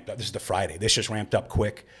just ramped up. This is the Friday. This just ramped up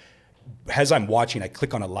quick. As I'm watching, I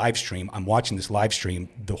click on a live stream. I'm watching this live stream.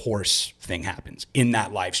 The horse thing happens in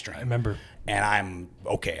that live stream. I remember. And I'm,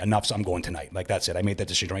 okay, enough, so I'm going tonight. Like, that's it. I made that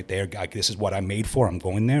decision right there. This is what I'm made for. I'm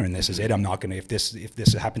going there, and this is it. I'm not going to, if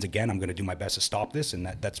this happens again, I'm going to do my best to stop this,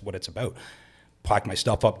 and that's what it's about. Packed my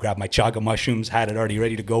stuff up, grabbed my chaga mushrooms, had it already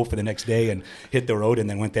ready to go for the next day, and hit the road, and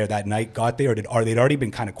then went there that night. Got there, they'd already been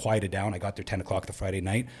kind of quieted down. I got there 10 o'clock the Friday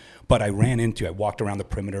night, but I walked around the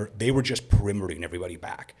perimeter. They were just perimetering everybody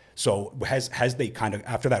back. So as they kind of,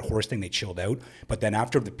 after that horse thing, they chilled out. But then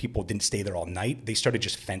after the people didn't stay there all night, they started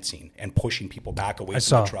just fencing and pushing people back away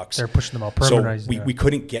from the trucks. They're pushing them out. So we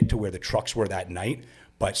couldn't get to where the trucks were that night.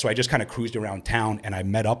 But so I just kind of cruised around town, and I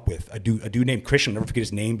met up with a dude named Christian. I'll never forget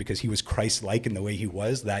his name because he was Christ-like in the way he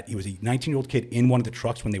was. That he was a 19-year-old kid in one of the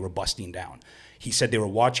trucks when they were busting down. He said they were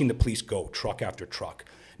watching the police go truck after truck,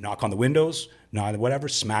 knock on the windows,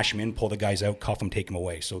 smash them in, pull the guys out, cuff them, take them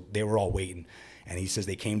away. So they were all waiting. And he says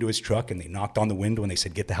they came to his truck and they knocked on the window and they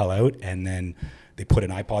said, get the hell out. And then they put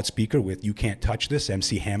an iPod speaker with "You Can't Touch This,"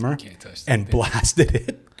 MC Hammer, and blasted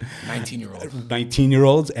it.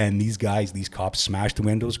 19-year-olds. And these cops smashed the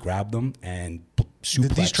windows, grabbed them, and suplexed.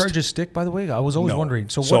 Did these charges stick, by the way? I was always wondering.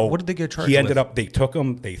 So what did they get charged with? He ended up, they took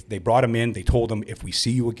him, they brought him in, they told him, if we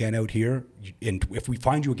see you again out here, and if we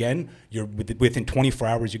find you again, you're within 24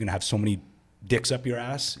 hours, you're going to have so many dicks up your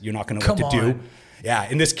ass, you're not going to know what to do. Yeah,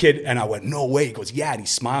 and this kid, and I went, no way. He goes, yeah, and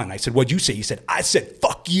he's smiling. I said, what'd you say? He said, I said,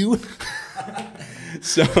 fuck you.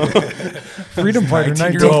 So, freedom fighter,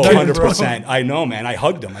 100%. I know, man. I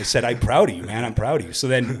hugged him. I said, I'm proud of you, man. I'm proud of you. So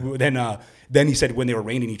then he said when they were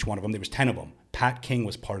arraigning each one of them, there was 10 of them. Pat King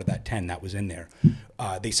was part of that 10 that was in there.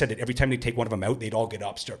 They said that every time they take one of them out, they'd all get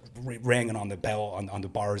up, start ringing on the bell on the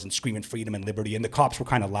bars and screaming freedom and liberty. And the cops were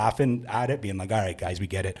kind of laughing at it, being like, all right, guys, we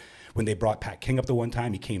get it. When they brought Pat King up the one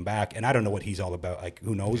time, he came back, and I don't know what he's all about. Like,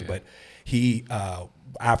 who knows? Yeah. But he,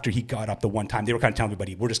 after he got up the one time, they were kind of telling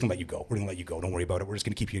everybody, we're just going to let you go. We're going to let you go. Don't worry about it. We're just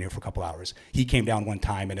going to keep you in here for a couple hours. He came down one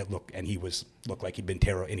time, and he looked like he'd been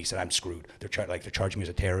terror, and he said, I'm screwed. They're charging me as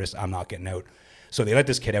a terrorist. I'm not getting out. So they let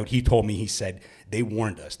this kid out. He told me, he said, they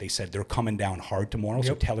warned us. They said, they're coming down hard tomorrow,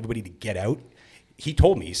 so tell everybody to get out. He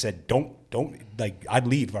told me, he said, don't, like, I'd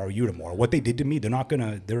leave if I were you tomorrow. What they did to me, they're not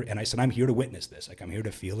going to, and I said, I'm here to witness this. Like, I'm here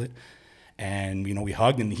to feel it. And, we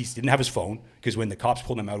hugged, and he didn't have his phone, because when the cops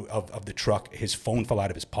pulled him out of the truck, his phone fell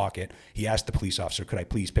out of his pocket. He asked the police officer, could I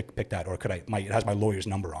please pick that, or it has my lawyer's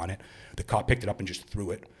number on it. The cop picked it up and just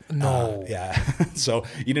threw it. No. Yeah. So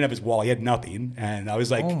he didn't have his wallet. He had nothing. And I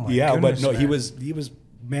was like, goodness, but no,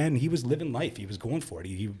 man. He was living life. He was going for it.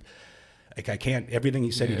 Everything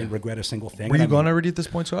he said, he didn't regret a single thing. Were you gone already at this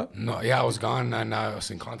point, Scott? No, I was gone, and I was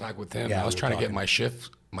in contact with him. Yeah, I was trying to get my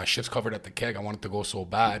shifts covered at the keg. I wanted to go so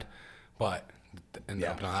bad, but ended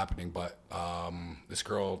up not happening. But this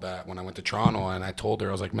girl that when I went to Toronto and I told her,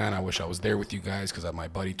 I was like, man, I wish I was there with you guys because my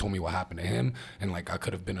buddy told me what happened to him, and like I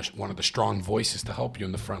could have been one of the strong voices to help you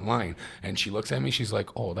in the front line. And she looks at me, she's like,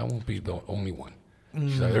 oh, that won't be the only one.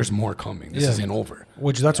 She's like, there's more coming. This isn't over.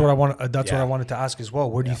 Which that's what I want. That's what I wanted to ask as well.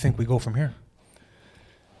 Where do you think we go from here?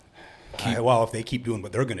 Well, if they keep doing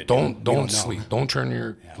what they're going to do, don't sleep. Don't turn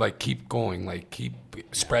your like. Keep going. Like keep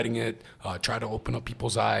spreading it. Try to open up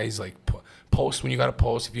people's eyes. Like post when you got to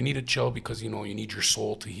post. If you need to chill because you need your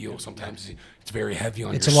soul to heal. Sometimes it's very heavy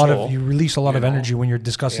on your soul. It's a lot of you release a lot of energy when you're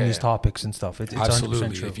discussing these topics and stuff. It's absolutely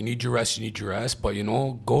 100% true. If you need your rest, you need your rest. But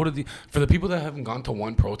go to for the people that haven't gone to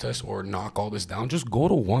one protest or knock all this down, just go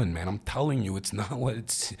to one, man. I'm telling you, it's not what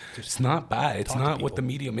it's not bad. It's not what the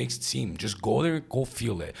media makes it seem. Just go there, go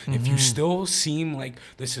feel it. If you still seem like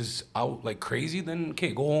this is out like crazy, then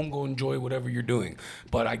okay, go home, go enjoy whatever you're doing.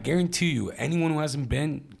 But I guarantee you, anyone who hasn't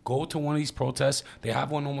been, go to one of these protests. They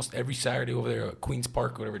have one almost every Saturday over there at Queen's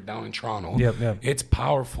Park, whatever, down in Toronto. Yep. It's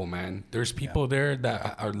powerful, man. There's people there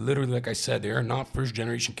that are literally, like I said, they are not first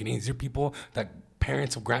generation Canadians. They're people that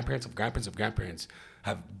parents of grandparents of grandparents of grandparents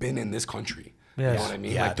have been in this country. Yes. You know what I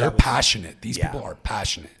mean? Yeah, like they're passionate. These people are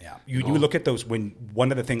passionate. Yeah. You look at those when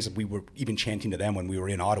one of the things that we were even chanting to them when we were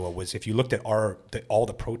in Ottawa was if you looked at all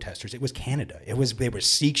the protesters, it was Canada. They were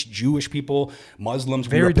Sikhs, Jewish people, Muslims.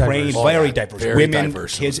 Very we were praying, diverse. very diverse. Very Women,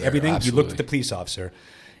 diverse kids, there, everything. absolutely. You looked at the police officer.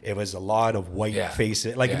 It was a lot of white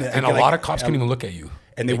faces. And a lot of cops couldn't even look at you.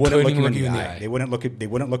 And they wouldn't look you in the eye. They wouldn't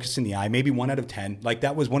look us in the eye. Maybe 1 out of 10. Like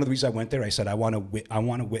that was one of the reasons I went there. I said I want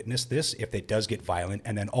to witness this if it does get violent,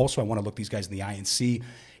 and then also I want to look these guys in the eye and see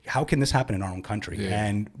how can this happen in our own country. Yeah.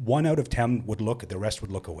 And 1 out of 10 would look. The rest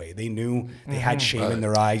would look away. They knew they had shame in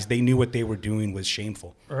their eyes. They knew what they were doing was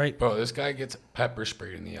shameful. Right, bro. This guy gets pepper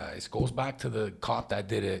sprayed in the eyes. Goes back to the cop that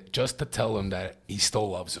did it just to tell him that he still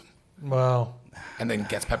loves him. Wow. And then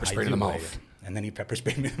gets pepper sprayed in the mouth. And then he pepper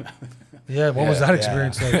sprayed me in the mouth. Yeah, what was that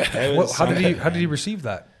experience like? How did he receive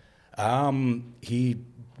that? He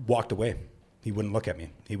walked away. He wouldn't look at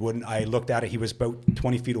me. He wouldn't. I looked at it. He was about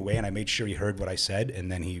 20 feet away, and I made sure he heard what I said.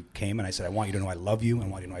 And then he came, and I said, I want you to know I love you. I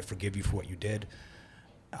want you to know I forgive you for what you did.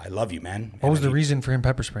 I love you, man. What was the reason for him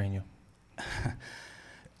pepper spraying you?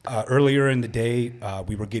 Earlier in the day,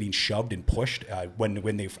 we were getting shoved and pushed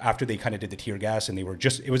after they kind of did the tear gas, and it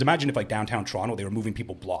was imagine if like downtown Toronto, they were moving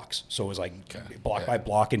people blocks. So it was like block by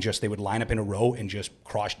block, and just they would line up in a row and just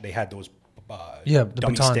cross. They had those the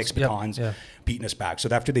dummy batons. batons, beating us back. So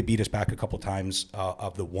after they beat us back a couple times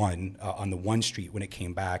on the one street when it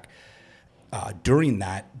came back, during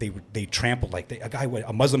that they trampled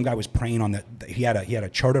a Muslim guy was praying on he had a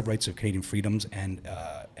Charter of Rights of Canadian Freedoms and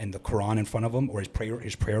the Quran in front of him, or his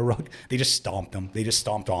prayer rug. They just stomped him. They just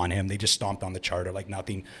stomped on him. They just stomped on the Charter like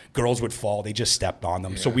nothing. Girls would fall. They just stepped on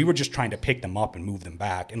them. So we were just trying to pick them up and move them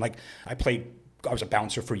back. And I was a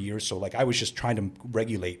bouncer for years, so I was just trying to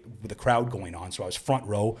regulate with the crowd going on. So I was front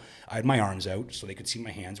row. I had my arms out so they could see my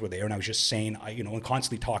hands were there, and I was just saying, and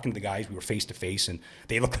constantly talking to the guys. We were face to face, and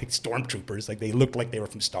they looked like stormtroopers. Like they looked like they were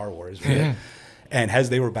from Star Wars. Right? And as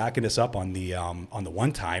they were backing us up on the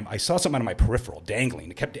one time, I saw something out of my peripheral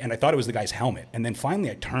dangling. And I thought it was the guy's helmet. And then finally,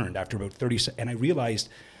 I turned after about 30 seconds, and I realized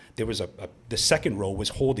there was the second row was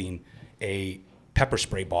holding a pepper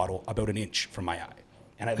spray bottle about an inch from my eye.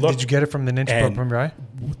 And I looked, did you get it from the ninja from your eye?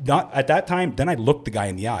 Not at that time. Then I looked the guy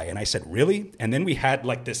in the eye and I said, "Really?" And then we had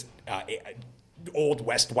like this old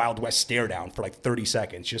West, Wild West stare down for like 30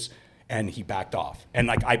 seconds, and he backed off.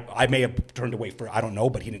 And I may have turned away I don't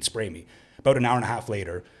know, but he didn't spray me. About an hour and a half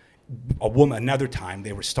later, another time,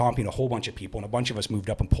 they were stomping a whole bunch of people, and a bunch of us moved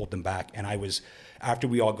up and pulled them back. And after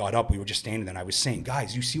we all got up, we were just standing there, and I was saying,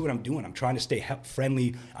 guys, you see what I'm doing? I'm trying to stay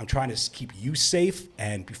friendly. I'm trying to keep you safe.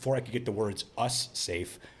 And before I could get the words us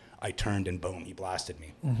safe, I turned and boom, he blasted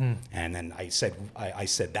me. Mm-hmm. And then I said,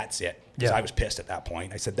 that's it. Because I was pissed at that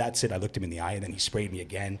point. I said, that's it. I looked him in the eye, and then he sprayed me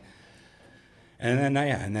again. And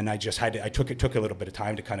then I just had to. It took a little bit of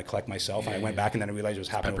time to kind of collect myself, and I went back, and then I realized it was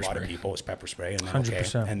happening to a lot of people. It was pepper spray, and then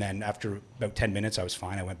 100%. And then after about 10 minutes, I was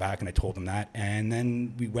fine. I went back and I told them that, and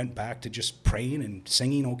then we went back to just praying and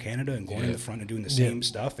singing "O Canada" and going in the front and doing the same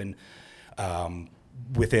stuff. And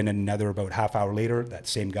within another about half hour later, that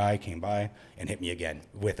same guy came by and hit me again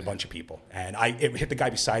with a bunch of people, and it hit the guy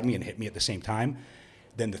beside me and hit me at the same time.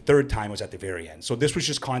 Then the third time was at the very end. So this was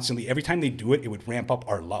just constantly, every time they do it, it would ramp up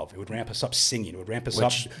our love. It would ramp us up singing. It would ramp us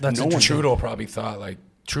up. Trudeau probably thought, like,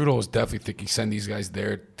 Trudeau is definitely thinking send these guys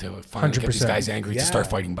there to finally get these 100%. guys angry to start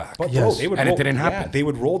fighting back. But Yes. bro, they would And it roll, didn't yeah, happen. they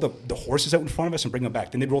would roll the horses out in front of us and bring them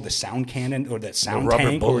back. Then they'd roll the sound cannon or that sound rubber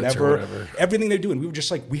tank or bullets or whatever. whatever. Everything they're doing, we were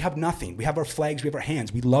just like, we have nothing. We have our flags, we have our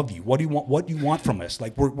hands. We love you. What do you want? What do you want from us?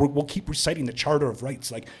 Like we'll keep reciting the Charter of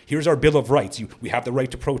Rights. Like here's our Bill of Rights. We have the right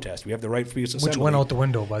to protest. We have the right for peace assembly. Which went out the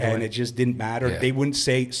window, by the and way. it just didn't matter. Yeah. They wouldn't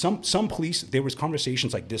say some police. There was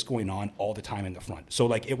conversations like this going on all the time in the front. So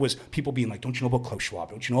like it was people being like, don't you know about Klaus Schwab?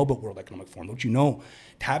 Don't you know about World Economic Forum? Don't you know?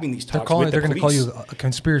 Having these talks with the They're going to call police. you a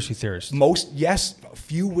conspiracy theorist. Yes, a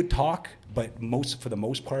few would talk, but for the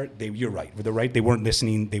most part, you're right. They weren't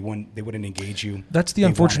listening. They wouldn't engage you. That's the They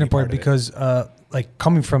weren't unfortunate any part of it. because, like,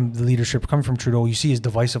 coming from the leadership, coming from Trudeau, you see his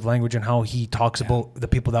divisive language and how he talks about the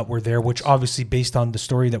people that were there, which obviously, based on the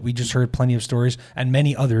story that we just heard, plenty of stories and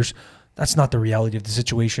many others, that's not the reality of the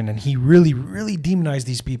situation. And he really, really demonized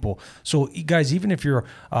these people. So, guys, even if you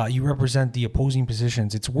represent the opposing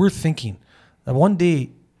positions, it's worth thinking that one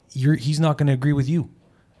day he's not going to agree with you.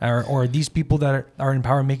 Or these people that are in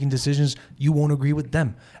power making decisions, you won't agree with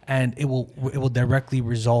them, and it will directly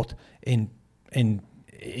result in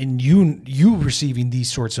you receiving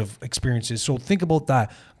these sorts of experiences. So think about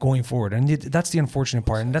that going forward, and that's the unfortunate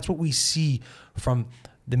part, and that's what we see from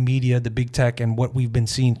the media, the big tech, and what we've been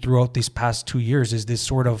seeing throughout these past 2 years is this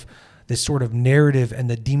sort of narrative and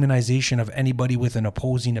the demonization of anybody with an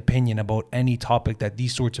opposing opinion about any topic that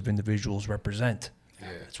these sorts of individuals represent.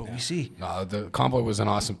 That's what we see. The convoy was an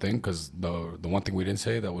awesome thing because the one thing we didn't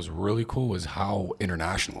say that was really cool was how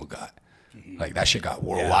international it got. Like that shit got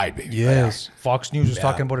worldwide, baby. Yes, Fox News was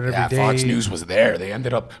talking about it every day. Fox News was there. They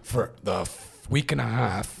ended up for the week and a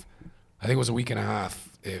half. I think it was a week and a half.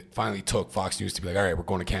 It finally took Fox News to be like, all right, we're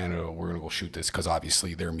going to Canada. We're going to go shoot this because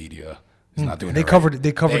obviously their media is not doing. They it covered right. it.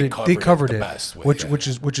 They covered the it, best way, which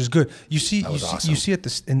is good. You see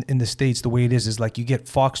it in the States the way it is like you get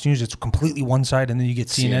Fox News, it's completely one side, and then you get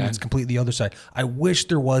CNN, it's completely the other side. I wish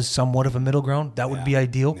there was somewhat of a middle ground. That would be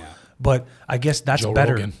ideal, but I guess that's Joe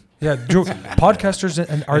better. Rogan. Yeah, podcasters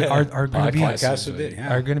are going to be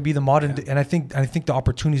Podcasts are going to be the modern, and I think the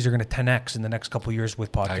opportunities are going to 10x in the next couple of years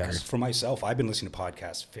with podcasts. For myself, I've been listening to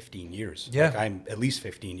podcasts 15 years. Yeah. Like I'm at least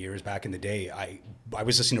 15 years. Back in the day, I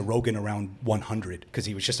was listening to Rogan around 100 because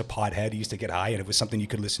he was just a podhead. He used to get high, and it was something you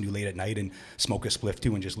could listen to late at night and smoke a spliff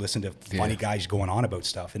to and just listen to funny guys going on about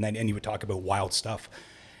stuff. And he would talk about wild stuff.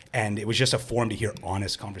 And it was just a forum to hear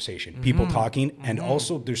honest conversation, people talking, and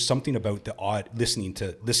also there's something about the odd listening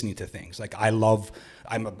to things. Like I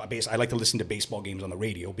like to listen to baseball games on the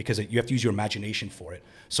radio because you have to use your imagination for it.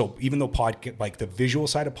 So even though like the visual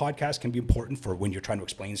side of podcast can be important for when you're trying to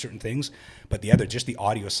explain certain things, but just the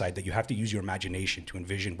audio side that you have to use your imagination to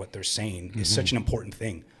envision what they're saying is such an important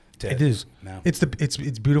thing. It is. No.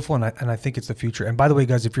 It's beautiful, and I think it's the future. And by the way,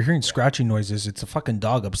 guys, if you're hearing scratching noises, it's a fucking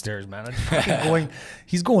dog upstairs, man.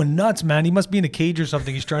 He's going nuts, man. He must be in a cage or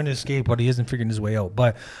something. He's trying to escape, but he isn't figuring his way out.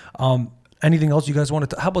 But anything else you guys want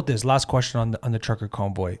to? How about this last question on the trucker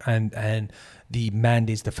convoy and the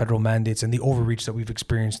mandates, the federal mandates, and the overreach that we've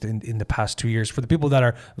experienced in the past 2 years for the people that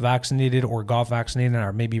are vaccinated or got vaccinated and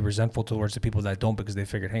are maybe resentful towards the people that don't because they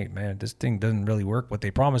figured, hey, man, this thing doesn't really work. What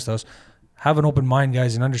they promised us. Have an open mind,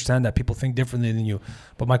 guys, and understand that people think differently than you.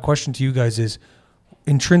 But my question to you guys is,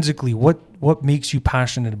 intrinsically, what makes you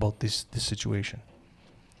passionate about this situation?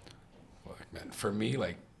 Man, for me,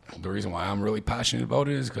 like the reason why I'm really passionate about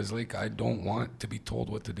it is because like I don't want to be told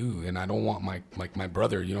what to do, and I don't want my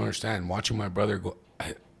brother. You don't understand? Watching my brother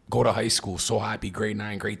go to high school, so happy, grade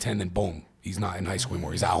 9, grade 10, then boom, he's not in high school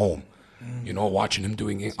anymore. He's at home. You know, watching him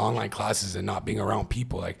doing online classes and not being around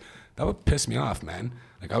people, like that would piss me off, man.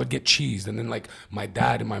 Like I would get cheesed, and then like my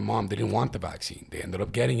dad and my mom, they didn't want the vaccine. They ended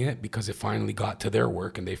up getting it because it finally got to their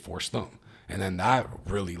work and they forced them. And then that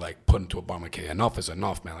really like put into a bummer. Okay, enough is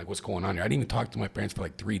enough, man. Like what's going on here? I didn't even talk to my parents for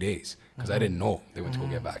like 3 days because I didn't know they went to go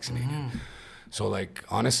get vaccinated. So like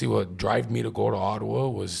honestly, what drove me to go to Ottawa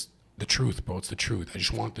was the truth, bro. It's the truth. I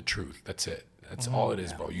just want the truth. That's it. That's all it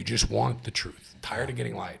is, bro. You just want the truth. Tired of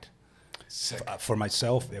getting lied. Sick. For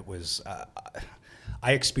myself, it was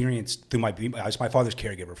I experienced I was my father's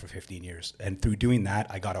caregiver for 15 years, and through doing that,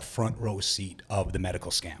 I got a front row seat of the medical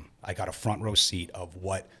scam. I got a front row seat of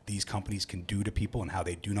what these companies can do to people and how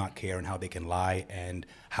they do not care and how they can lie and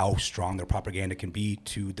how strong their propaganda can be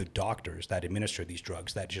to the doctors that administer these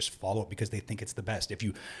drugs that just follow it because they think it's the best. If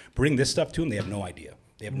you bring this stuff to them, they have no idea.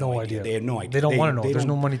 They have no idea. They have no idea. They don't want to know. There's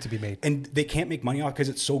no money to be made. And they can't make money off because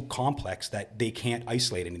it's so complex that they can't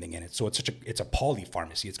isolate anything in it. So it's a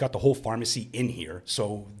polypharmacy. It's got the whole pharmacy in here.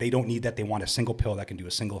 So they don't need that. They want a single pill that can do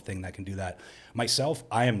a single thing that can do that. Myself,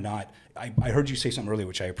 I am not. I heard you say something earlier,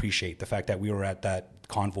 which I appreciate. The fact that we were at that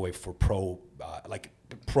convoy for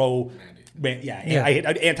pro.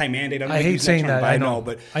 Anti-mandate. I hate saying that. I know,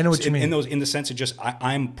 but I know what you mean. In the sense of just,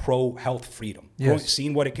 I'm pro health freedom. Yes.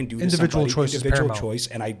 Seeing what it can do to individual somebody. choice is Individual paramount. choice.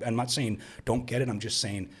 And I'm not saying don't get it. I'm just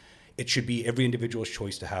saying it should be every individual's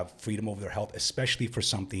choice to have freedom over their health, especially for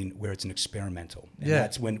something where it's an experimental. And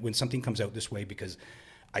that's when something comes out this way, because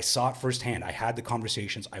I saw it firsthand. I had the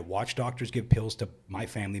conversations. I watched doctors give pills to my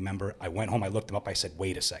family member. I went home. I looked them up. I said,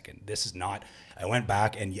 wait a second. This is not. I went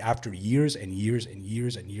back, and after years and years and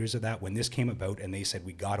years and years of that, when this came about and they said,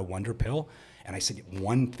 we got a wonder pill, and I said,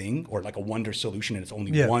 one thing, or like a wonder solution, and it's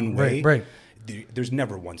only one way. Right. There's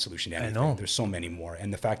never one solution to anything. I know. There's so many more.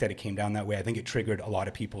 And the fact that it came down that way, I think it triggered a lot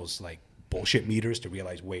of people's like bullshit meters to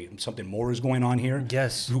realize, wait, something more is going on here.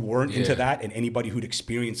 Yes. Who weren't into that, and anybody who'd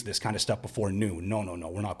experienced this kind of stuff before knew, no,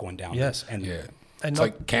 we're not going down this. And and it's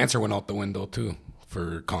like cancer went out the window too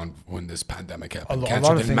for when this pandemic happened. A Cancer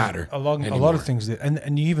lot of didn't things, matter a lot of things did.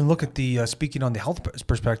 And you even look at the speaking on the health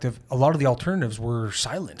perspective, a lot of the alternatives were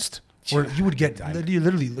silenced. Where you would get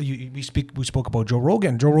we spoke about Joe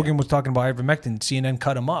Rogan. Joe Rogan was talking about ivermectin. CNN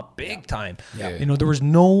cut him up big time. Yeah. You know, there was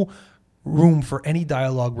no room for any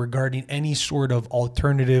dialogue regarding any sort of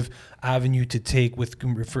alternative avenue to take with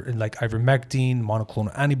like ivermectin,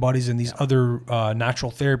 monoclonal antibodies, and these other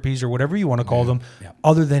natural therapies or whatever you want to call them,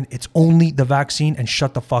 other than it's only the vaccine and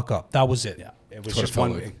shut the fuck up. That was it. Yeah, it was just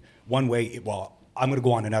one way. Well, I'm going to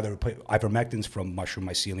go on another. Ivermectin's from mushroom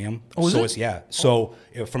mycelium. Oh, is so it? It's So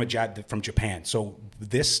from Japan. So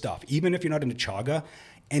this stuff, even if you're not into chaga,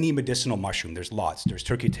 any medicinal mushroom, there's lots. There's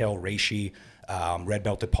turkey tail reishi,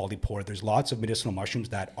 red-belted polypore. There's lots of medicinal mushrooms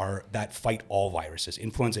that fight all viruses: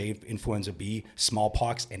 influenza A, influenza B,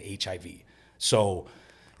 smallpox, and HIV. So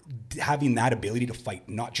having that ability to fight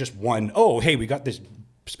not just one. Oh, hey, we got this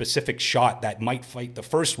specific shot that might fight the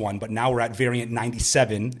first one, but now we're at variant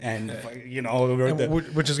 97, and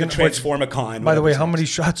which is going to Transformicon. By the way, how many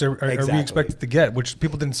shots are Exactly. we expected to get? Which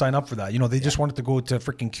people didn't sign up for that. You know, they just wanted to go to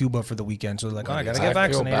freaking Cuba for the weekend, so they're like, I gotta get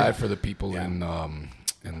vaccinated. I feel bad for the people in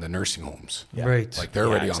the nursing homes. Yeah. Right. Like they're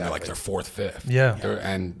already on their fourth, fifth. Yeah.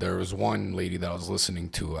 And there was one lady that I was listening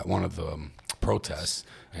to at one of the protests,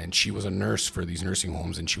 and she was a nurse for these nursing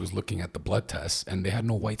homes, and she was looking at the blood tests, and they had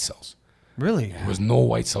no white cells. Really? There was no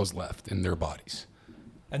white cells left in their bodies.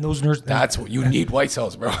 And those nurses, that's what you need, white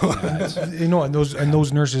cells, bro. And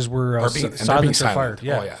those nurses were silenced or fired.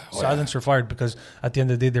 Yeah. Silenced or fired, because at the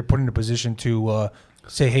end of the day, they're put in a position to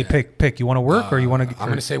say, hey, pick, you want to work or you want to... I'm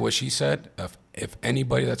going to say what she said. If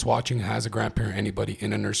anybody that's watching has a grandparent, anybody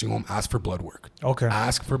in a nursing home, ask for blood work. Okay.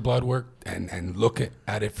 Ask for blood work and look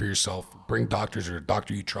at it for yourself. Bring doctors or a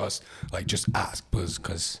doctor you trust. Like, just ask,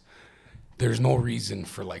 because there's no reason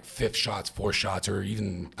for like 4 shots, or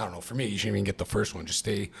even, I don't know, for me, you shouldn't even get the first one. Just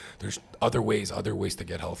stay. There's other ways to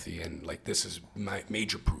get healthy. And like, this is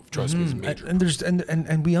major proof. Trust me, it's major proof.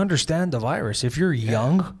 And we understand the virus. If you're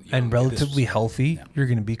young and relatively healthy, you're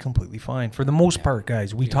going to be completely fine. For the most part,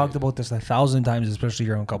 guys, we talked about this 1,000 times, especially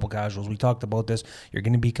here on Couple Casuals. We talked about this. You're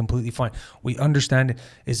going to be completely fine. We understand it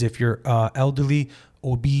is if you're elderly,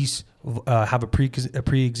 obese, have a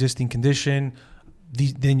pre-existing condition,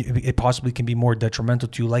 then it possibly can be more detrimental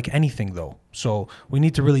to you, like anything, though. So we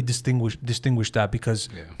need to really distinguish that, because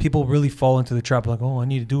people really fall into the trap, like, oh, I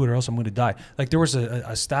need to do it or else I'm going to die. Like, there was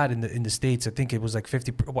a stat in the States, I think it was like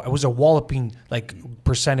 50, it was a walloping like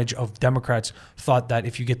percentage of Democrats thought that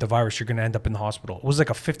if you get the virus, you're going to end up in the hospital. It was like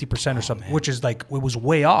a 50% or something, which is like, it was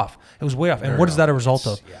way off. It was way off. And what is that a result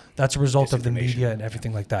of? That's a result of the media and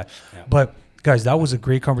everything like that. But guys, that was a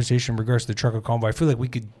great conversation in regards to the trucker convoy. I feel like we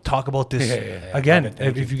could talk about this again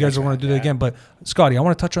if you guys want to do that again. But Scotty, I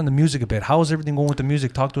want to touch on the music a bit. How is everything going with the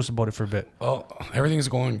music? Talk to us about it for a bit. Well, everything's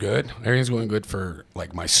going good. Everything's going good for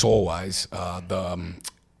like my soul wise.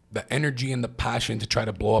 The energy and the passion to try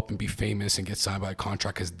to blow up and be famous and get signed by a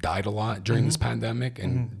contract has died a lot during this pandemic,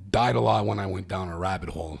 and died a lot when I went down a rabbit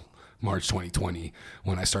hole March 2020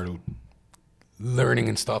 when I started learning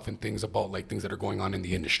and stuff and things about like things that are going on in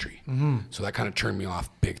the industry. So that kind of turned me off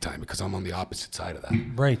big time, because I'm on the opposite side of that.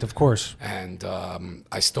 Right, of course. And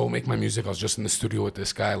I still make my music. I was just in the studio with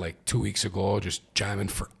this guy like 2 weeks ago, just jamming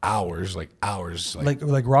for hours. Like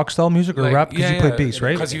rock style music or rap, because you play bass,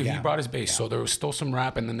 right? Because he brought his bass. So there was still some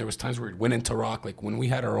rap, and then there was times where it went into rock. Like when we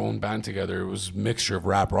had our own band together, it was a mixture of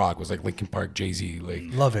rap, rock. It was like Linkin Park, Jay-Z. Like,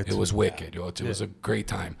 love it. It was wicked. It was a great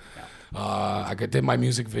time. I did my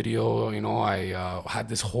music video, I had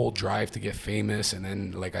this whole drive to get famous, and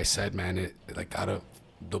then, like I said, man, it like out of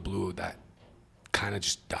the blue, that kind of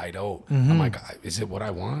just died out. I'm like, is it what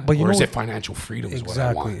I want? Or is it financial freedom is what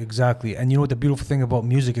I want? Exactly. And you know what the beautiful thing about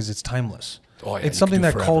music is? It's timeless. Oh, yeah, it's you something could do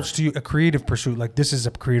that forever. calls to you, a creative pursuit. Like this is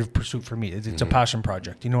a creative pursuit for me. It's a passion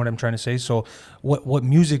project. You know what I'm trying to say? So what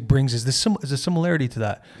music brings is is a similarity to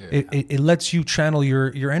that. Yeah. It lets you channel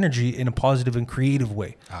your energy in a positive and creative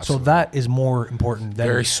way. Absolutely. So that is more important than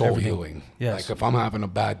Very soul everything. healing. Yes. Like if I'm having a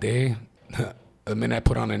bad day, the minute I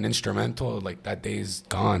put on an instrumental, like that day's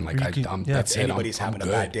gone. Like that's it. Anybody's I'm having a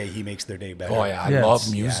good. bad day, he makes their day better. Oh yeah, I Yeah, love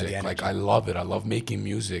it's- music. the Like energy. I love it. I love making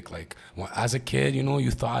music. Like as a kid, you know,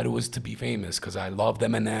 you thought it was to be famous because I loved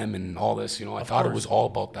Eminem and all this. You know, I thought it was all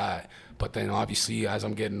about that. But then obviously, as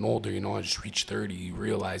I'm getting older, you know, I just reached 30, you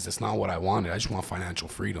realize that's not what I wanted. I just want financial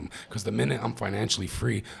freedom. Because the minute I'm financially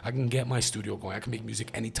free, I can get my studio going. I can make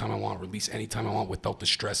music anytime I want, release anytime I want without the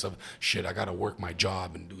stress of shit. I got to work my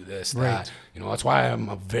job and do this, that. You know, that's why I'm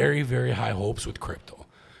a very, very high hopes with crypto.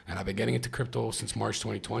 And I've been getting into crypto since March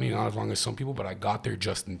 2020, not as long as some people, but I got there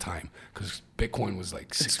just in time because Bitcoin was like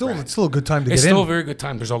 $6 grand. It's still a good time to It's get still in. a very good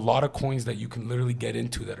time. There's a lot of coins that you can literally get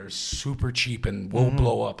into that are super cheap and will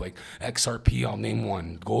blow up. Like XRP, I'll name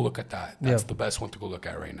one. Go look at that. That's the best one to go look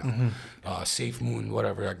at right now. Safe Moon,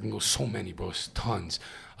 whatever. I can go so many, bro. It's tons.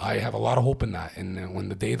 I have a lot of hope in that. And when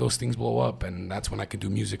the day those things blow up, and that's when I can do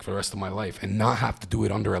music for the rest of my life and not have to do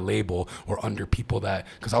it under a label or under people that,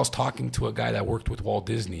 because I was talking to a guy that worked with Walt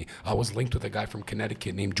Disney. I was linked with a guy from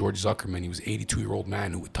Connecticut named George Zuckerman. He was an 82-year-old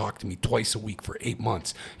man who would talk to me twice a week for 8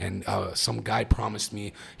 months. And some guy promised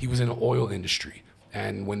me, he was in the oil industry.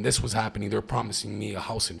 And when this was happening, they were promising me a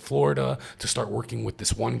house in Florida to start working with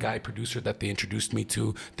this one guy producer that they introduced me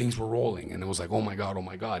to. Things were rolling, and it was like, oh my God, oh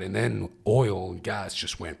my God. And then oil and gas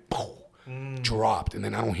just went, boom, dropped, and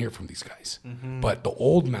then I don't hear from these guys. But the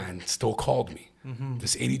old man still called me.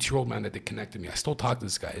 This 82-year-old man that they connected me. I still talk to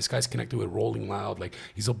this guy. This guy's connected with Rolling Loud. Like,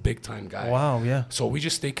 he's a big-time guy. Wow, yeah. So we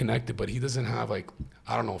just stay connected, but he doesn't have, like,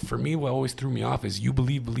 I don't know. For me, what always threw me off is you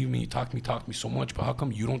believe me, you talk to me so much, but how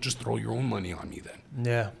come you don't just throw your own money on me then?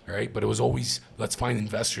 Yeah. Right? But it was always, let's find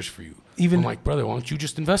investors for you. Even- I'm like, brother, why don't you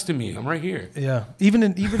just invest in me? I'm right here. Yeah. Even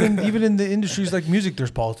in the industries like music,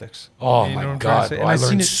 there's politics. Oh You know what my I'm trying to God, say? bro, And I I've seen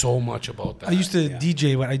learned it- so much about that. I used to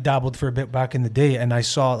DJ when I dabbled for a bit back in the day, and I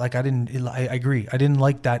saw like I agree. I didn't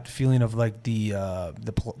like that feeling of like the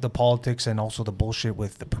politics and also the bullshit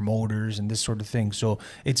with the promoters and this sort of thing. So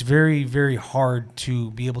it's very, very hard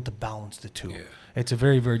to be able to balance the two. Yeah. It's a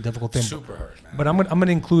very, very difficult thing. Super hard, man. But I'm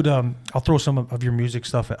gonna include I'll throw some of your music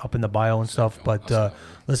stuff up in the bio and stuff. But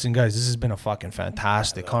listen, guys, this has been a fucking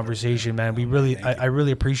fantastic conversation, man. We really I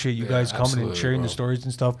really appreciate you guys coming and absolutely, sharing the bro. stories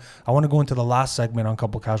and stuff. I want to go into the last segment on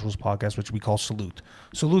Couple Casuals podcast, which we call Salute.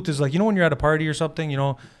 Salute is like, you know, when you're at a party or something, you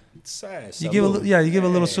know, you give a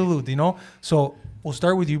little salute, you know. So we'll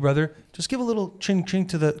start with you, brother. Just give a little ching ching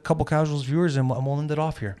to the Couple Casuals viewers, and we'll end it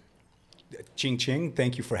off here. Ching ching,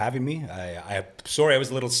 thank you for having me. I'm sorry I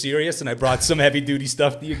was a little serious and I brought some heavy duty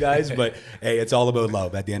stuff to you guys, but hey, it's all about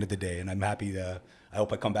love at the end of the day. And I'm happy I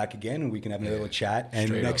hope I come back again and we can have another little chat. And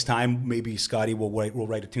Straight next up. time, maybe Scotty will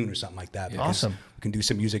write a tune or something like that. because Awesome. We can do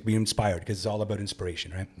some music, be inspired, because it's all about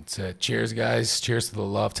inspiration, right? It's cheers, guys. Cheers to the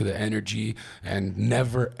love, to the energy, and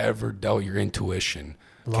never ever doubt your intuition.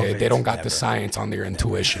 Okay, it. they don't got Never. the science on their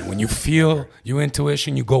intuition. When you feel your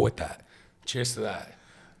intuition, you go with that. Cheers to that.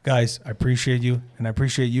 Guys, I appreciate you, and I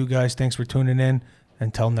appreciate you guys. Thanks for tuning in.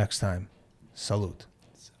 Until next time, salute.